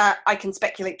so that I can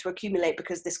speculate to accumulate,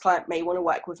 because this client may want to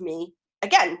work with me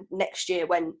again next year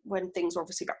when things are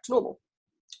obviously back to normal.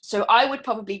 So I would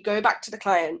probably go back to the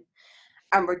client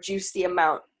and reduce the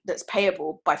amount that's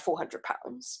payable by £400.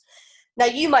 Now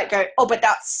you might go, oh, but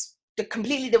that's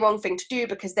completely the wrong thing to do,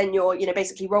 because then you're,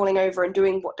 basically rolling over and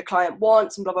doing what the client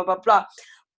wants and blah, blah, blah, blah.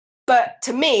 But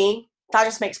to me, that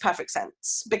just makes perfect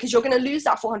sense, because you're going to lose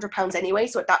that £400 anyway.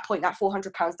 So at that point, that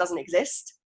 £400 doesn't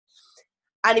exist.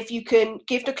 And if you can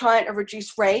give the client a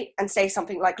reduced rate and say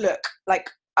something like, look, like,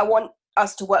 I want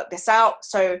us to work this out,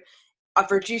 so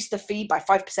I've reduced the fee by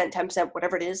 5%, 10%,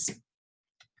 whatever it is.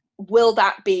 Will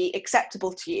that be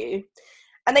acceptable to you?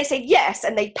 And they say yes,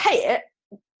 and they pay it,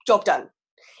 job done.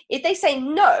 If they say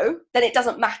no, then it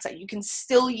doesn't matter. You can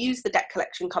still use the debt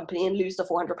collection company and lose the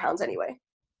 £400 anyway.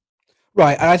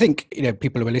 Right, and I think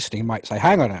people who are listening might say,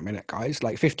 "Hang on a minute, guys!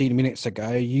 Like 15 minutes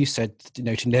ago, you said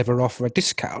to never offer a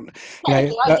discount."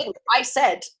 I didn't. I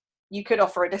said you could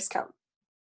offer a discount.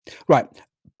 Right,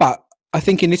 but I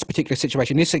think in this particular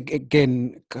situation, this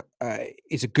again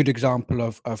is a good example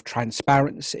of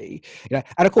transparency. And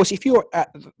of course, if you're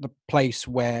at the place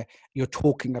where you're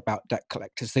talking about debt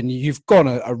collectors, then you've gone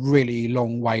a really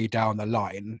long way down the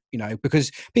line.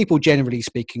 Because people, generally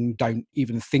speaking, don't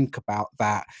even think about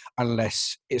that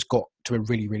unless it's got to a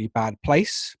really, really bad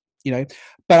place. But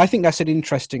I think that's an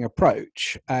interesting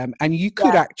approach, and you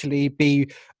could actually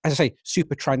be, as I say,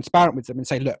 super transparent with them and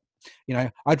say, look,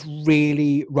 I'd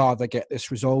really rather get this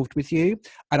resolved with you,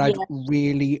 and I'd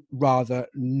really rather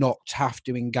not have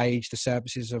to engage the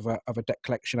services of a debt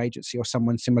collection agency or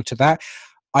someone similar to that.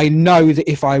 I know that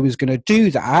if I was going to do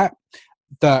that,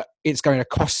 that it's going to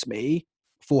cost me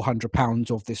 £400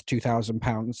 of this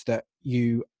 £2,000 that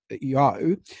you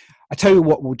owe. I tell you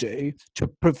what we'll do to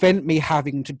prevent me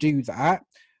having to do that.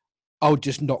 I'll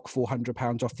just knock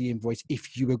 £400 off the invoice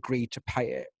if you agree to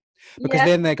pay it. Because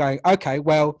then they're going, okay,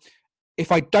 well,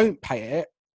 if I don't pay it,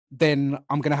 then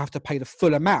I'm going to have to pay the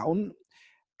full amount,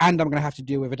 and I'm going to have to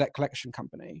deal with a debt collection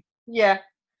company. Yeah,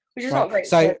 which is not great.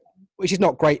 So, which is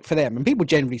not great for them. And people,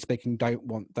 generally speaking, don't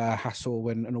want the hassle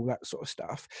and all that sort of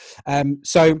stuff.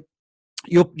 So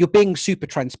you're being super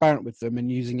transparent with them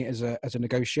and using it as a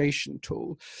negotiation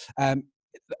tool. I don't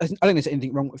think there's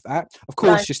anything wrong with that. Of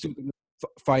course, just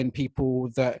find people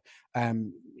that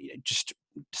just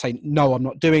say, no, I'm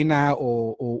not doing that,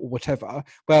 or whatever.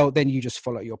 Well, then you just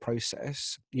follow your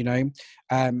process. You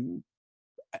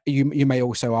may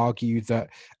also argue that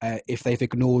if they've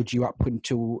ignored you up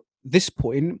until this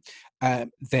point,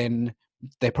 then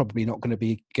they're probably not going to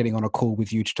be getting on a call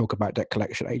with you to talk about debt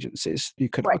collection agencies. You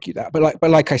could argue that,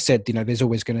 but like I said, there's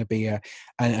always going to be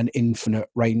an infinite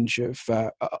range of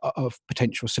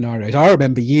potential scenarios. I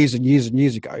remember years and years and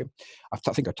years ago, I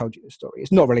think I told you the story.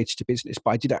 It's not related to business,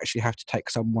 but I did actually have to take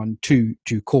someone to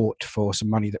court for some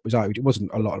money that was owed. It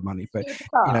wasn't a lot of money, but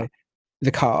the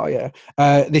car,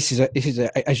 this is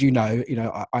as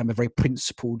I'm a very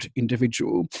principled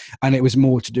individual, and it was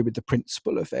more to do with the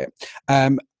principle of it.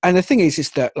 And the thing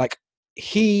is that, like,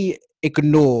 he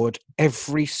ignored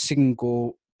every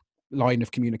single line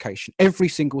of communication, every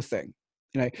single thing.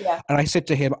 And I said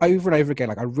to him over and over again,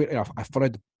 like, I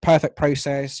followed the perfect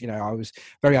process. I was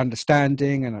very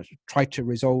understanding, and I tried to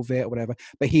resolve it or whatever.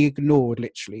 But he ignored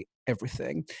literally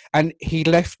everything, and he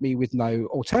left me with no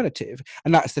alternative.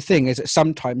 And that's the thing, is that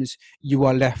sometimes you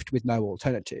are left with no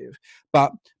alternative.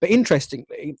 But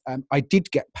interestingly, I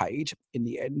did get paid in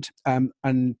the end,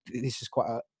 and this is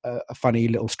quite a funny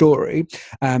little story.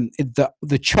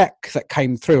 The check that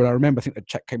came through, and I remember, I think the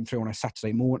check came through on a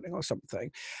Saturday morning or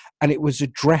something, and it was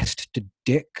addressed to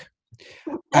Dick.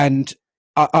 And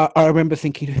I remember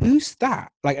thinking, who's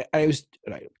that? Like, it was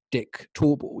Dick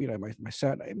Torble, my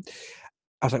surname.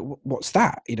 I was like, what's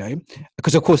that?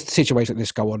 Because of course the situation like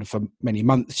this go on for many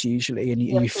months usually, and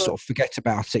you sort of forget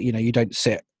about it. You don't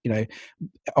sit,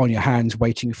 on your hands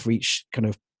waiting for each kind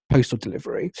of postal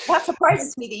delivery. That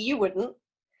surprises me that you wouldn't.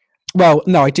 Well,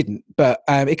 no, I didn't, but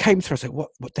it came through. I was like,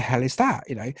 what the hell is that?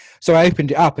 So I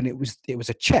opened it up, and it was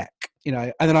a check,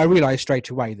 and then I realised straight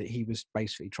away that he was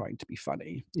basically trying to be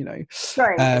funny,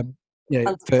 The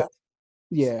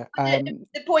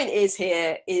point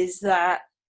is that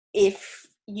if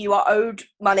you are owed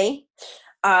money,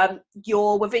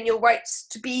 you're within your rights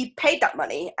to be paid that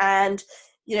money. And,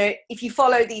 if you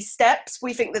follow these steps,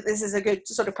 we think that this is a good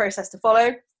sort of process to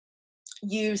follow.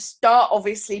 You start,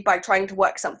 obviously, by trying to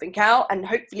work something out. And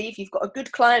hopefully, if you've got a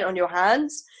good client on your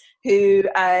hands who,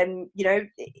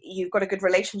 you've got a good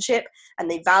relationship and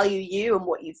they value you and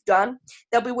what you've done,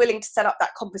 they'll be willing to set up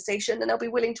that conversation, and they'll be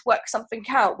willing to work something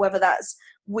out, whether that's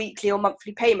weekly or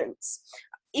monthly payments.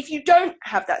 If you don't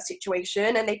have that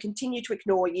situation and they continue to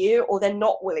ignore you, or they're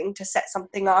not willing to set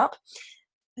something up,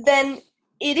 then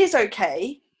it is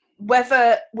okay,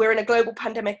 whether we're in a global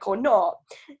pandemic or not,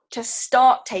 to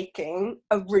start taking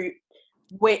a route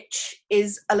which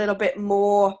is a little bit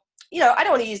more I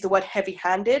don't want to use the word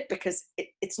heavy-handed because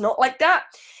it's not like that.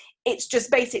 It's just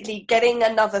basically getting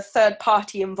another third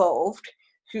party involved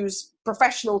whose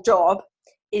professional job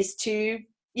is to,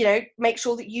 make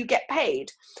sure that you get paid.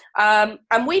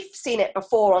 And we've seen it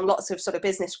before on lots of sort of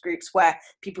business groups where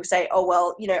people say, oh,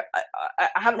 well, I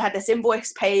haven't had this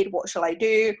invoice paid. What shall I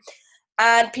do?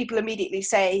 And people immediately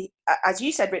say, as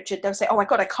you said, Richard, they'll say, oh my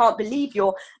God, I can't believe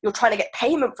you're trying to get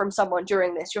payment from someone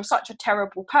during this. You're such a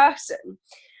terrible person.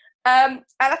 And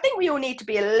I think we all need to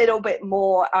be a little bit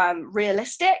more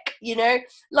realistic,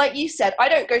 like you said, I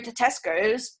don't go to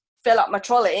Tesco's, fill up my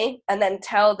trolley and then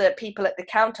tell the people at the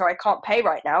counter I can't pay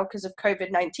right now because of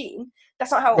COVID-19.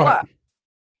 That's not how it works.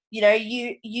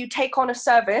 You take on a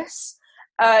service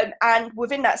and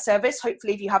within that service,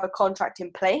 hopefully if you have a contract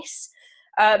in place,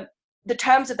 the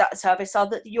terms of that service are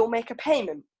that you'll make a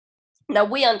payment. Now,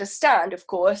 we understand, of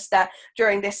course, that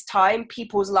during this time,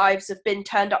 people's lives have been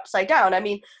turned upside down. I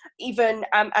mean, even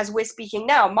as we're speaking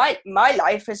now, my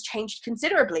life has changed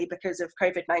considerably because of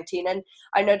COVID-19, and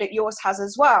I know that yours has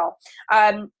as well.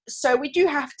 So we do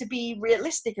have to be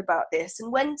realistic about this. And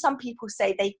when some people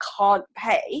say they can't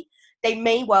pay, they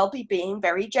may well be being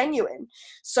very genuine.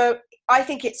 So I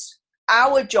think it's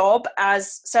our job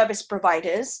as service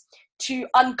providers to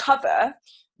uncover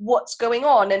what's going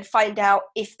on and find out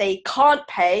if they can't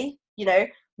pay,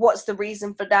 what's the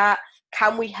reason for that?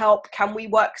 Can we help? Can we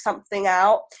work something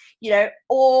out?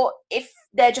 Or if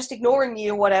they're just ignoring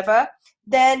you or whatever,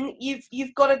 then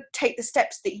you've got to take the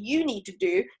steps that you need to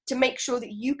do to make sure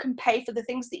that you can pay for the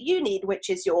things that you need, which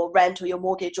is your rent or your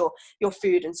mortgage or your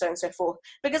food and so on and so forth.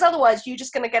 Because otherwise you're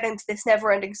just going to get into this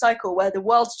never-ending cycle where the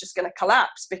world's just going to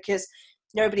collapse because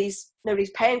nobody's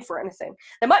paying for anything.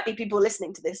 There might be people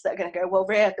listening to this that are going to go, well,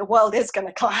 Rhea, the world is going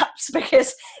to collapse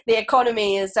because the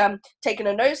economy is taking a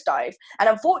nosedive. And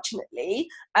unfortunately,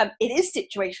 it is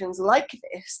situations like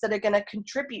this that are going to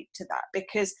contribute to that,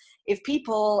 because if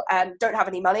people don't have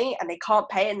any money and they can't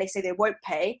pay and they say they won't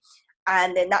pay,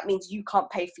 and then that means you can't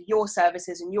pay for your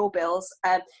services and your bills.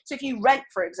 So if you rent,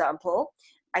 for example,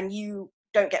 and you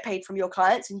don't get paid from your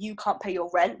clients and you can't pay your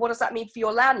rent, what does that mean for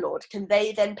your landlord? Can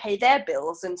they then pay their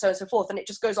bills and so on and so forth? And it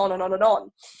just goes on and on and on.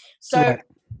 So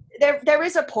there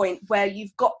is a point where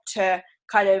you've got to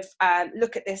kind of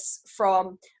look at this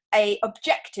from a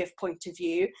objective point of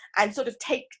view and sort of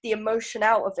take the emotion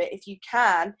out of it if you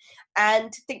can,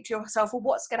 and think to yourself, well,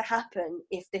 what's going to happen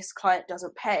if this client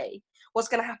doesn't pay? What's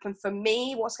going to happen for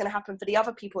me? What's going to happen for the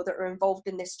other people that are involved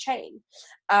in this chain?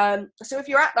 So if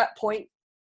you're at that point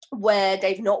where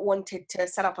they've not wanted to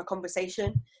set up a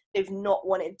conversation, they've not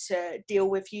wanted to deal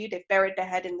with you, they've buried their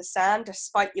head in the sand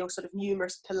despite your sort of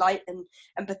numerous polite and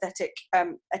empathetic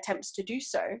attempts to do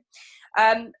so,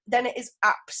 then it is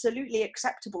absolutely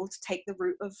acceptable to take the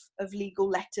route of legal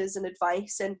letters and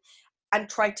advice and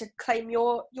try to claim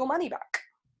your money back.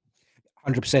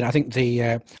 100%. I think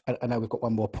I know we've got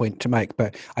one more point to make,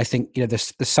 but I think the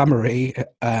summary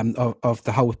of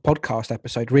the whole podcast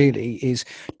episode really is: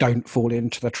 don't fall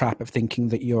into the trap of thinking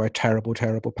that you're a terrible,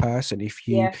 terrible person if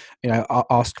you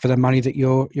ask for the money that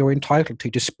you're entitled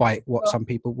to, despite what some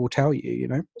people will tell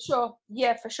you. Sure,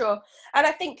 yeah, for sure. And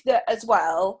I think that as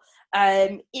well,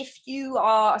 if you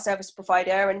are a service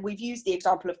provider, and we've used the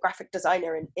example of graphic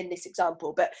designer in this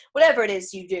example, but whatever it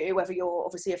is you do, whether you're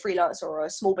obviously a freelancer or a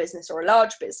small business or a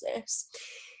large business,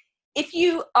 if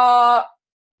you are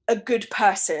a good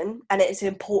person and it is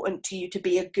important to you to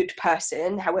be a good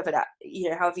person, however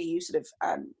you sort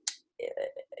of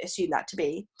assume that to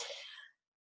be,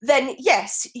 then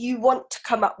yes, you want to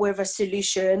come up with a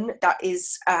solution that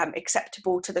is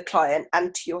acceptable to the client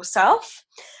and to yourself.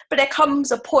 But there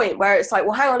comes a point where it's like,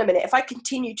 well, hang on a minute, if I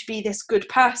continue to be this good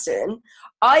person,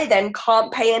 I then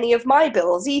can't pay any of my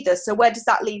bills either. So where does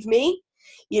that leave me?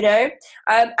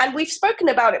 And we've spoken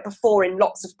about it before in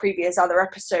lots of previous other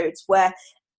episodes, where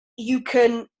you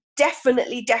can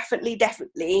definitely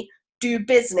do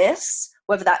business,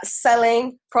 whether that's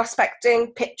selling,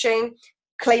 prospecting, pitching,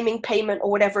 claiming payment or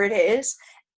whatever it is,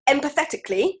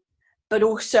 empathetically, but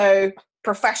also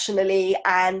professionally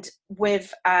and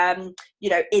with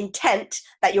intent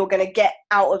that you're going to get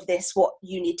out of this what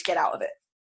you need to get out of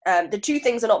it. The two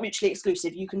things are not mutually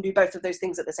exclusive. You can do both of those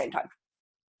things at the same time.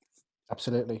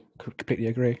 Absolutely. Completely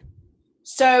agree.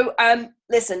 So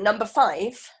listen, number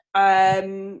 5,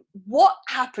 what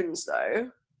happens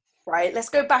though, right? Let's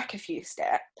go back a few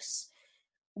steps.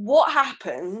 What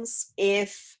happens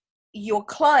if your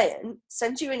client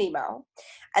sends you an email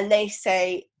and they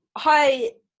say,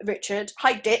 hi, Richard,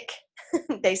 hi, Dick,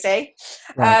 they say,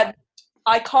 right.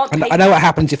 I can't pay. I know what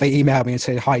happens if they email me and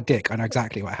say, hi, Dick. I know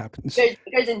exactly what happens. It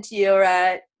goes into your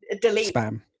delete.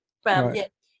 Spam. Right. Yeah.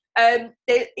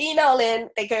 They email in,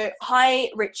 they go, "Hi,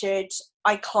 Richard,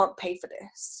 I can't pay for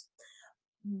this,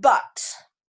 but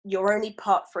you're only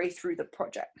part 3 through the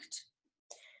project."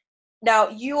 Now,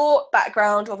 your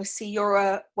background, obviously, you're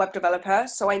a web developer,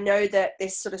 so I know that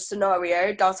this sort of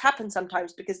scenario does happen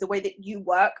sometimes because the way that you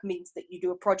work means that you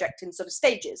do a project in sort of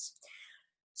stages.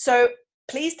 So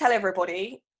please tell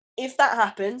everybody, if that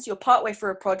happens, you're partway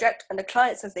through a project and the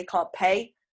client says they can't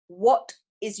pay, what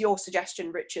is your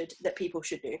suggestion, Richard, that people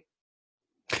should do?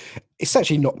 It's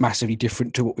actually not massively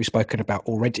different to what we've spoken about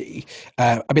already.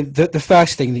 I mean, the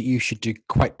first thing that you should do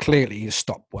quite clearly is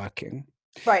stop working.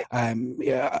 Right.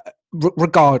 Yeah,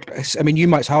 regardless, I mean, you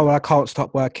might say, "Oh, well, I can't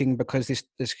stop working because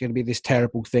there's going to be this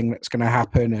terrible thing that's going to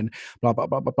happen, and blah blah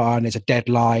blah blah blah, and there's a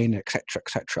deadline, etc.,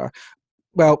 etc."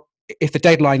 Well, if the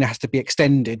deadline has to be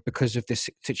extended because of this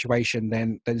situation,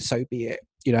 then so be it.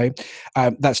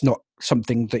 That's not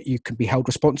something that you can be held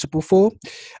responsible for.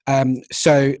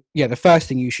 So yeah, the first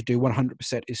thing you should do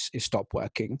 100% is stop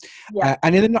working. Yeah.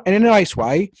 And in a nice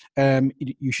way,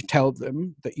 you should tell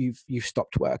them that you've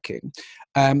stopped working,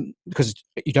 because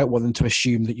you don't want them to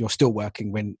assume that you're still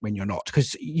working when you're not,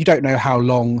 because you don't know how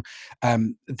long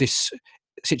this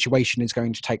situation is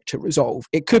going to take to resolve.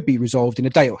 It could be resolved in a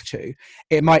day or two.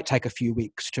 It might take a few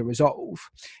weeks to resolve.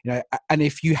 And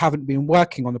if you haven't been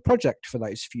working on the project for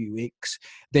those few weeks,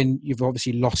 then you've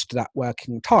obviously lost that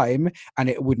working time, and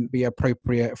it wouldn't be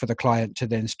appropriate for the client to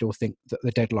then still think that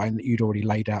the deadline that you'd already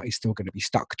laid out is still going to be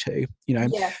stuck to.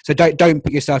 Yeah. So don't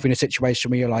put yourself in a situation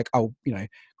where you're like, "Oh,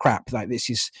 crap, like this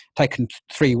is taken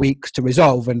 3 weeks to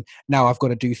resolve, and now I've got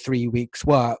to do 3 weeks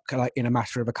work like in a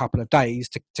matter of a couple of days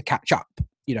to catch up."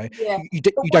 Yeah. You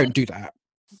don't do that.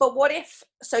 But what if,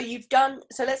 so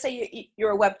let's say you're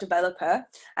a web developer,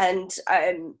 and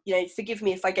forgive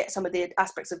me if I get some of the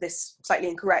aspects of this slightly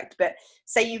incorrect, but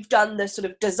say you've done the sort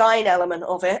of design element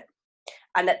of it,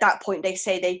 and at that point they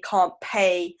say they can't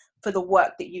pay for the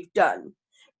work that you've done.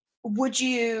 Would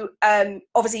you,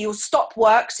 obviously you'll stop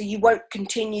work, so you won't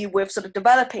continue with sort of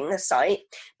developing the site,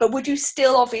 but would you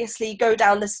still obviously go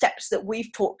down the steps that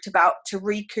we've talked about to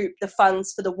recoup the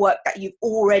funds for the work that you've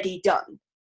already done?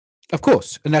 Of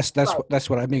course, and that's Right. that's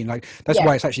what I mean. Like that's Yeah.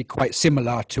 why it's actually quite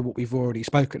similar to what we've already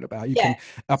spoken about. You Yeah. can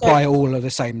apply all of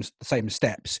the same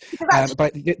steps,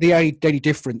 but the only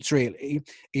difference really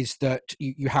is that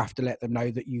you have to let them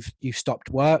know that you've stopped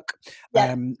work.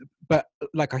 Yeah. But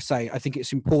like I say, I think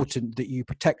it's important that you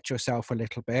protect yourself a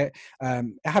little bit.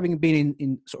 Having been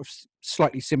in sort of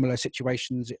slightly similar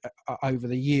situations over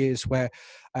the years where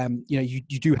you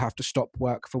do have to stop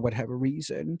work for whatever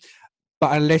reason.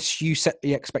 But unless you set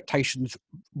the expectations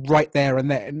right there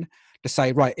and then to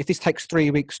say, right, if this takes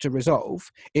 3 weeks to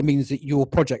resolve, it means that your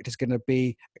project is going to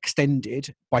be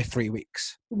extended by 3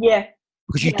 weeks. Yeah.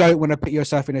 Because you don't want to put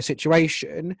yourself in a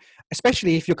situation,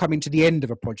 especially if you're coming to the end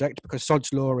of a project, because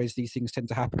sod's law is these things tend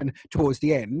to happen towards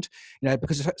the end.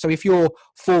 So if you're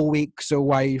 4 weeks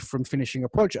away from finishing a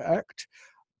project,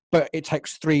 but it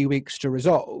takes 3 weeks to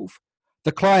resolve,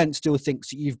 the client still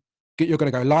thinks that you're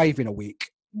going to go live in a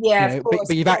week. Yeah, of course,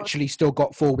 but you've actually still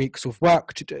got 4 weeks of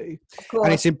work to do,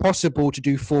 and it's impossible to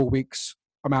do 4 weeks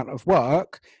amount of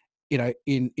work,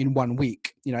 in 1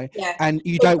 week, Yeah. and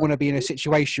you don't want to be in a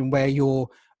situation where you're,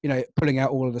 pulling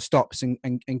out all of the stops and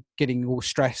getting all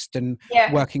stressed and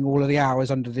working all of the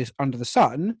hours under the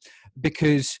sun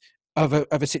because of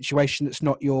a situation that's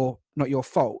not your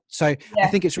fault. So I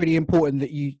think it's really important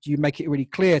that you make it really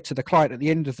clear to the client at the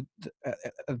end of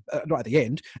not at the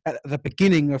end, at the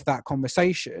beginning of that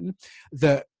conversation,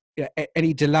 that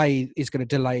any delay is going to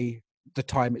delay the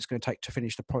time it's going to take to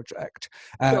finish the project.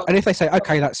 And if they say,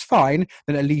 okay, that's fine,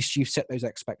 then at least you've set those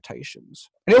expectations.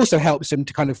 And it also helps them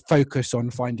to kind of focus on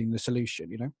finding the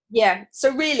solution, Yeah.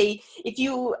 So really, if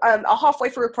you are halfway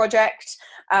through a project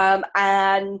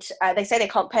and they say they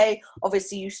can't pay,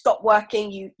 obviously you stop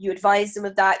working, you advise them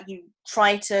of that, you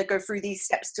try to go through these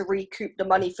steps to recoup the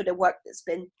money for the work that's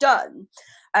been done.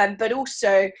 But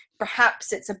also,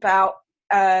 perhaps it's about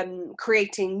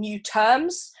creating new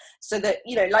terms so that,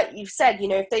 like you've said,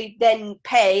 if they then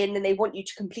pay and then they want you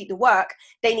to complete the work,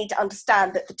 they need to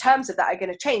understand that the terms of that are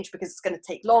going to change because it's going to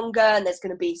take longer and there's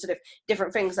going to be sort of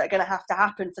different things that are going to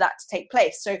happen for that to take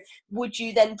place. So would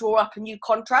you then draw up a new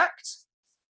contract?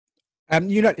 So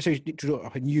you draw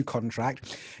up a new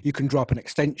contract, you can draw up an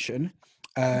extension,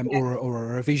 or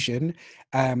a revision,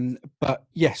 but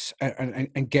yes,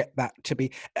 and get that to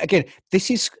be, again,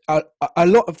 this is a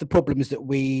lot of the problems that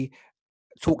we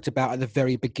talked about at the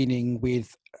very beginning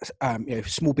with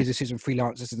small businesses and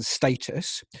freelancers and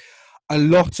status a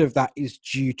lot of that is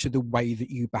due to the way that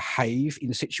you behave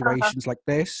in situations like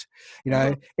this. You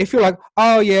know, if you're like,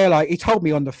 oh yeah, like he told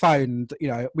me on the phone, you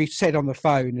know, we said on the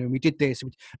phone and we did this,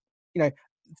 you know,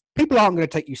 people aren't going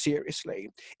to take you seriously.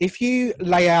 If you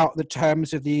lay out the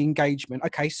terms of the engagement,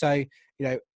 okay, so, you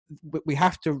know, we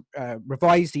have to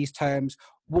revise these terms.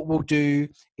 What we'll do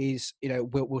is, you know,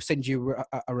 we'll send you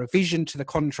a revision to the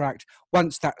contract.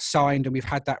 Once that's signed and we've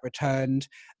had that returned,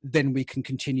 then we can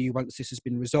continue once this has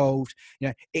been resolved. You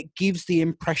know, it gives the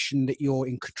impression that you're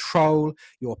in control,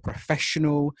 you're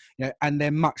professional, you know, and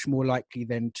they're much more likely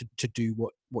then to do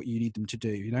what you need them to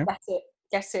do, you know?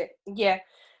 That's it. Yeah.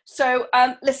 So,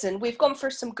 listen, we've gone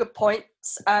through some good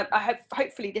points.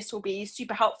 Hopefully this will be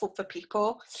super helpful for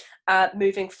people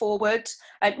moving forward,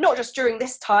 not just during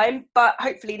this time, but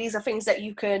hopefully these are things that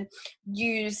you can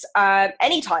use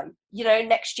anytime, you know,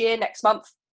 next year, next month,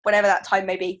 whenever that time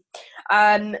may be.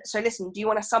 So listen, do you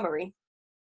want a summary?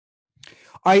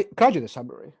 Can I do the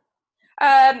summary?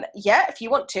 Yeah, if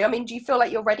you want to. I mean, do you feel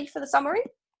like you're ready for the summary?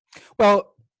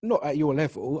 Well, not at your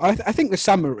level. I think the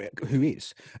summary, who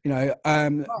is, you know,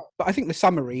 but I think the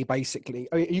summary basically,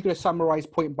 are you going to summarize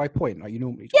point by point like you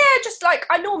normally do? Yeah, just like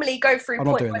I normally go through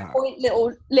point by point,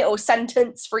 little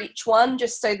sentence for each one,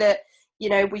 just so that, you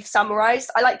know, we've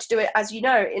summarized. I like to do it, as you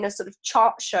know, in a sort of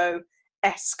chart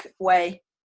show-esque way.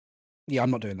 Yeah, I'm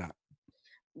not doing that.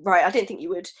 Right, I didn't think you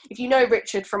would. If you know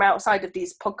Richard from outside of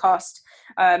these podcasts,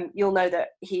 you'll know that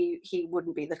he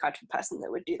wouldn't be the kind of person that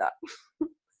would do that.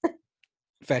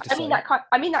 Fair to say.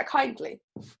 I mean that kindly.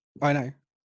 I know.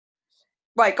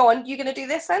 Right, go on. You going to do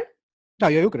this then? No,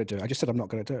 you're going to do it. I just said I'm not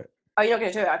going to do it. Oh, you're not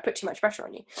going to do it? I put too much pressure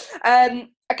on you.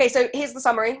 Okay, so here's the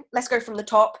summary. Let's go from the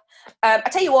top. I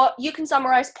tell you what, you can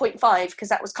summarize point 5 because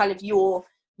that was kind of your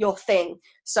thing.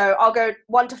 So I'll go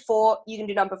 1 to 4. You can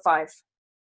do number 5.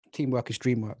 Teamwork is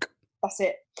dream work. That's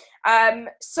it.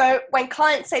 So when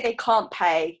clients say they can't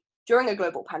pay during a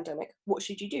global pandemic, what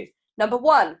should you do? Number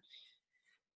 1,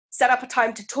 set up a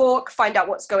time to talk, find out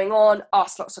what's going on,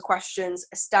 ask lots of questions,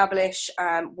 establish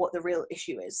what the real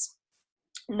issue is.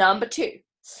 Number 2,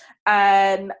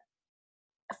 find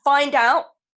out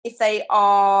if they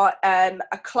are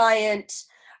a client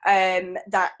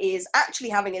that is actually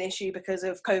having an issue because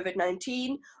of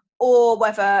COVID-19, or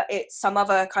whether it's some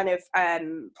other kind of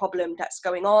problem that's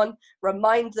going on.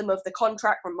 Remind them of the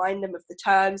contract, remind them of the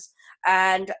terms,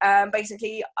 and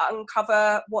basically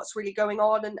uncover what's really going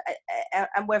on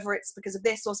and whether it's because of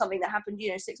this or something that happened,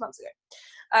 you know, 6 months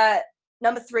ago.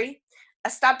 Number 3,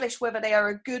 establish whether they are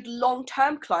a good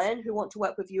long-term client who want to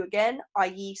work with you again,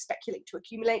 i.e. speculate to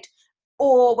accumulate,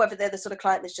 or whether they're the sort of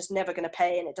client that's just never going to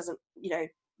pay and it doesn't, you know,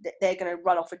 they're going to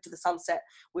run off into the sunset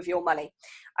with your money.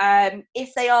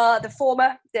 If they are the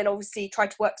former, then obviously try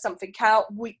to work something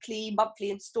out, weekly, monthly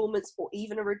installments, or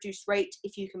even a reduced rate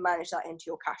if you can manage that into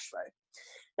your cash flow.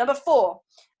 Number 4,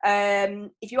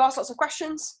 if you ask lots of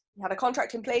questions, you have a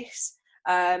contract in place,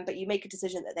 but you make a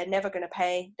decision that they're never going to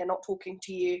pay, they're not talking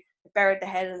to you, they've buried their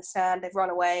head in the sand, they've run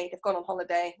away, they've gone on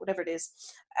holiday, whatever it is,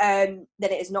 then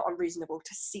it is not unreasonable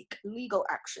to seek legal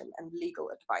action and legal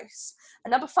advice.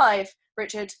 And number 5,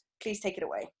 Richard, please take it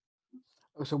away.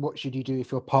 So what should you do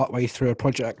if you're partway through a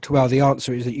project? Well, the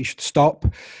answer is that you should stop.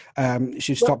 You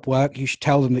should stop work. You should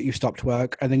tell them that you've stopped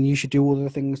work, and then you should do all the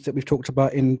things that we've talked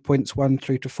about in points 1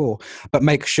 through to 4. But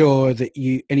make sure that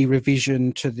any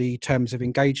revision to the terms of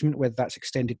engagement, whether that's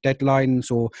extended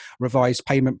deadlines or revised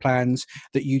payment plans,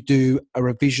 that you do a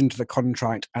revision to the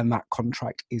contract and that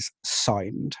contract is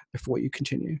signed before you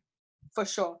continue. For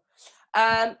sure.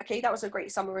 Okay, that was a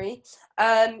great summary.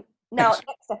 Now, Thanks.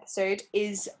 Next episode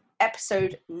is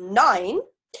episode 9,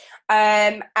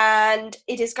 and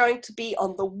it is going to be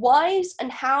on the whys and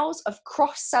hows of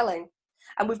cross-selling,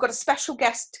 and we've got a special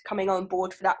guest coming on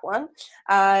board for that one,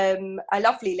 a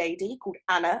lovely lady called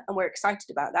Anna, and we're excited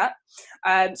about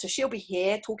that. So she'll be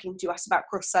here talking to us about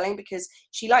cross-selling because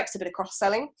she likes a bit of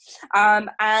cross-selling,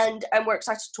 and we're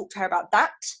excited to talk to her about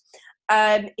that.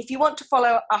 If you want to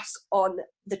follow us on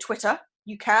the Twitter,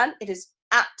 you can. It is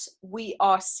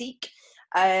 @WeAreSeek.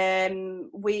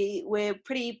 We're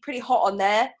pretty hot on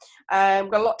there.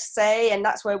 We've got a lot to say, and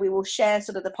that's where we will share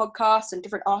sort of the podcast and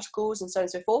different articles and so on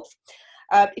and so forth.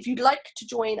 If you'd like to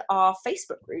join our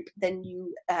Facebook group, then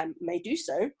you may do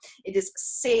so. It is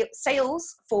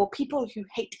Sales for People Who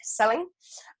Hate Selling.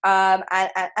 And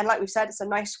like we've said, it's a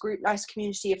nice group, nice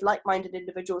community of like-minded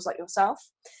individuals like yourself.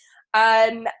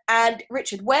 And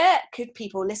Richard, where could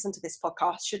people listen to this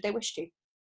podcast should they wish to?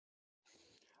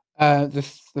 The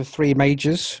 3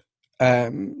 majors,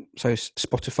 so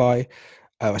Spotify,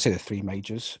 I say the three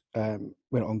majors.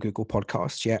 We're not on Google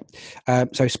Podcasts yet.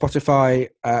 So Spotify,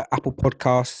 Apple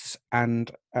Podcasts,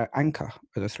 and Anchor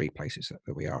are the three places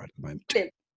that we are at the moment.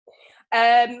 Brilliant.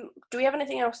 Do we have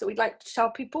anything else that we'd like to tell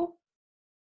people?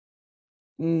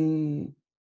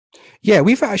 Yeah,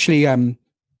 we've actually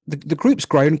the group's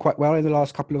grown quite well in the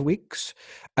last couple of weeks,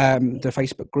 the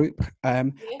Facebook group,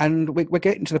 and we're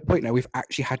getting to the point now we've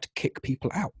actually had to kick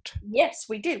people out. Yes,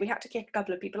 we did. We had to kick a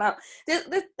couple of people out.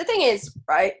 The thing is,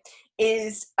 right,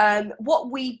 is what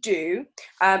we do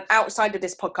outside of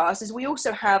this podcast is we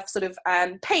also have sort of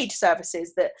paid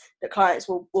services that clients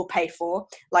will pay for,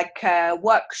 like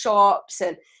workshops,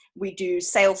 and we do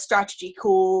sales strategy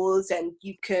calls, and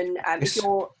you can,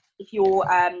 if you're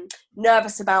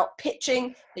nervous about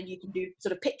pitching, then you can do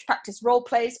sort of pitch practice role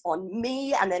plays on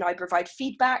me, and then I provide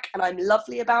feedback, and I'm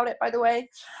lovely about it, by the way.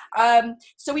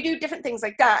 So we do different things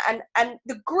like that, and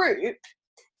the group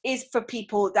is for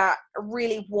people that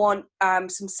really want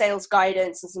some sales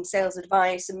guidance and some sales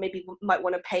advice, and maybe might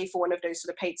want to pay for one of those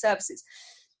sort of paid services.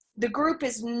 The group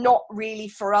is not really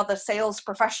for other sales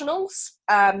professionals.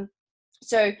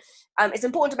 So it's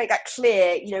important to make that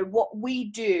clear. You know, what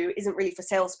we do isn't really for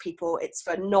salespeople, it's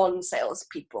for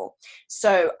non-salespeople.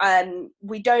 So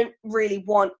we don't really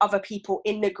want other people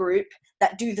in the group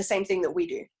that do the same thing that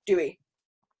we do we?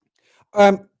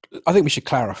 I think we should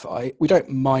clarify. We don't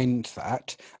mind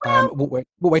that. What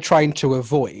we're trying to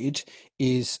avoid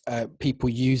is people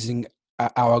using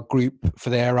our group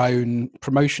for their own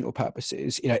promotional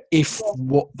purposes. You know, if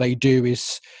what they do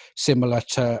is similar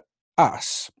to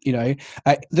us, you know,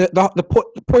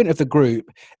 the point of the group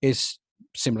is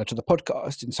similar to the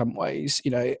podcast in some ways.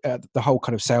 You know, the whole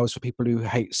kind of sales for people who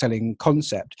hate selling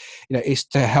concept, you know, is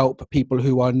to help people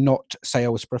who are not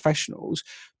sales professionals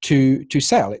to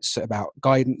sell. It's about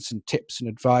guidance and tips and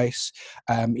advice.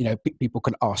 You know, people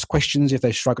can ask questions if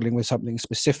they're struggling with something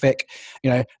specific.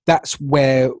 You know, that's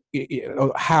where,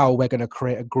 how we're going to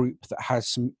create a group that has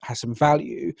some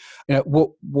value. You know,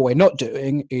 what we're not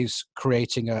doing is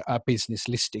creating a business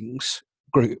listings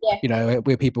group, you know,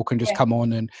 where people can just come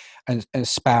on and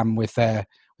spam with their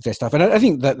stuff. And I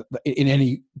think that in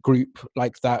any group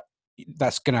like that,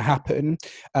 that's going to happen.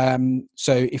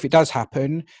 So if it does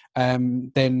happen,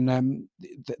 then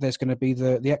there's going to be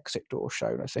the exit door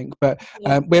shown, I think. But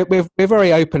we're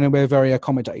very open and we're very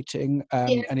accommodating.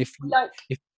 And if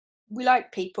we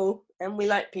like people, and we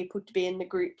like people to be in the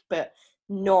group, but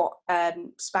not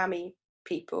spammy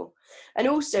people. And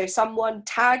also, someone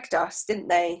tagged us, didn't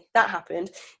they? That happened.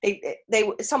 They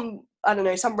some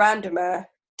randomer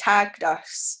tagged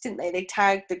us, didn't they? They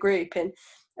tagged the group in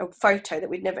a photo that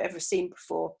we'd never ever seen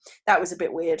before. That was a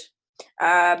bit weird.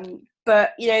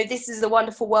 But you know, this is the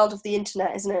wonderful world of the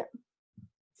internet, isn't it?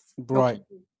 Right.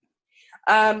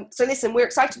 So listen, we're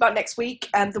excited about next week,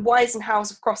 the whys and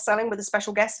hows of cross-selling with a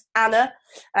special guest, Anna.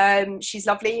 She's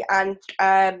lovely, and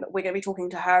we're going to be talking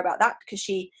to her about that, because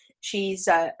she's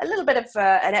a little bit of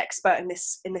an expert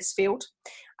in this field.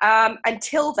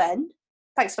 Until then,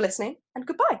 thanks for listening, and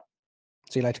goodbye.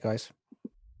 See you later, guys.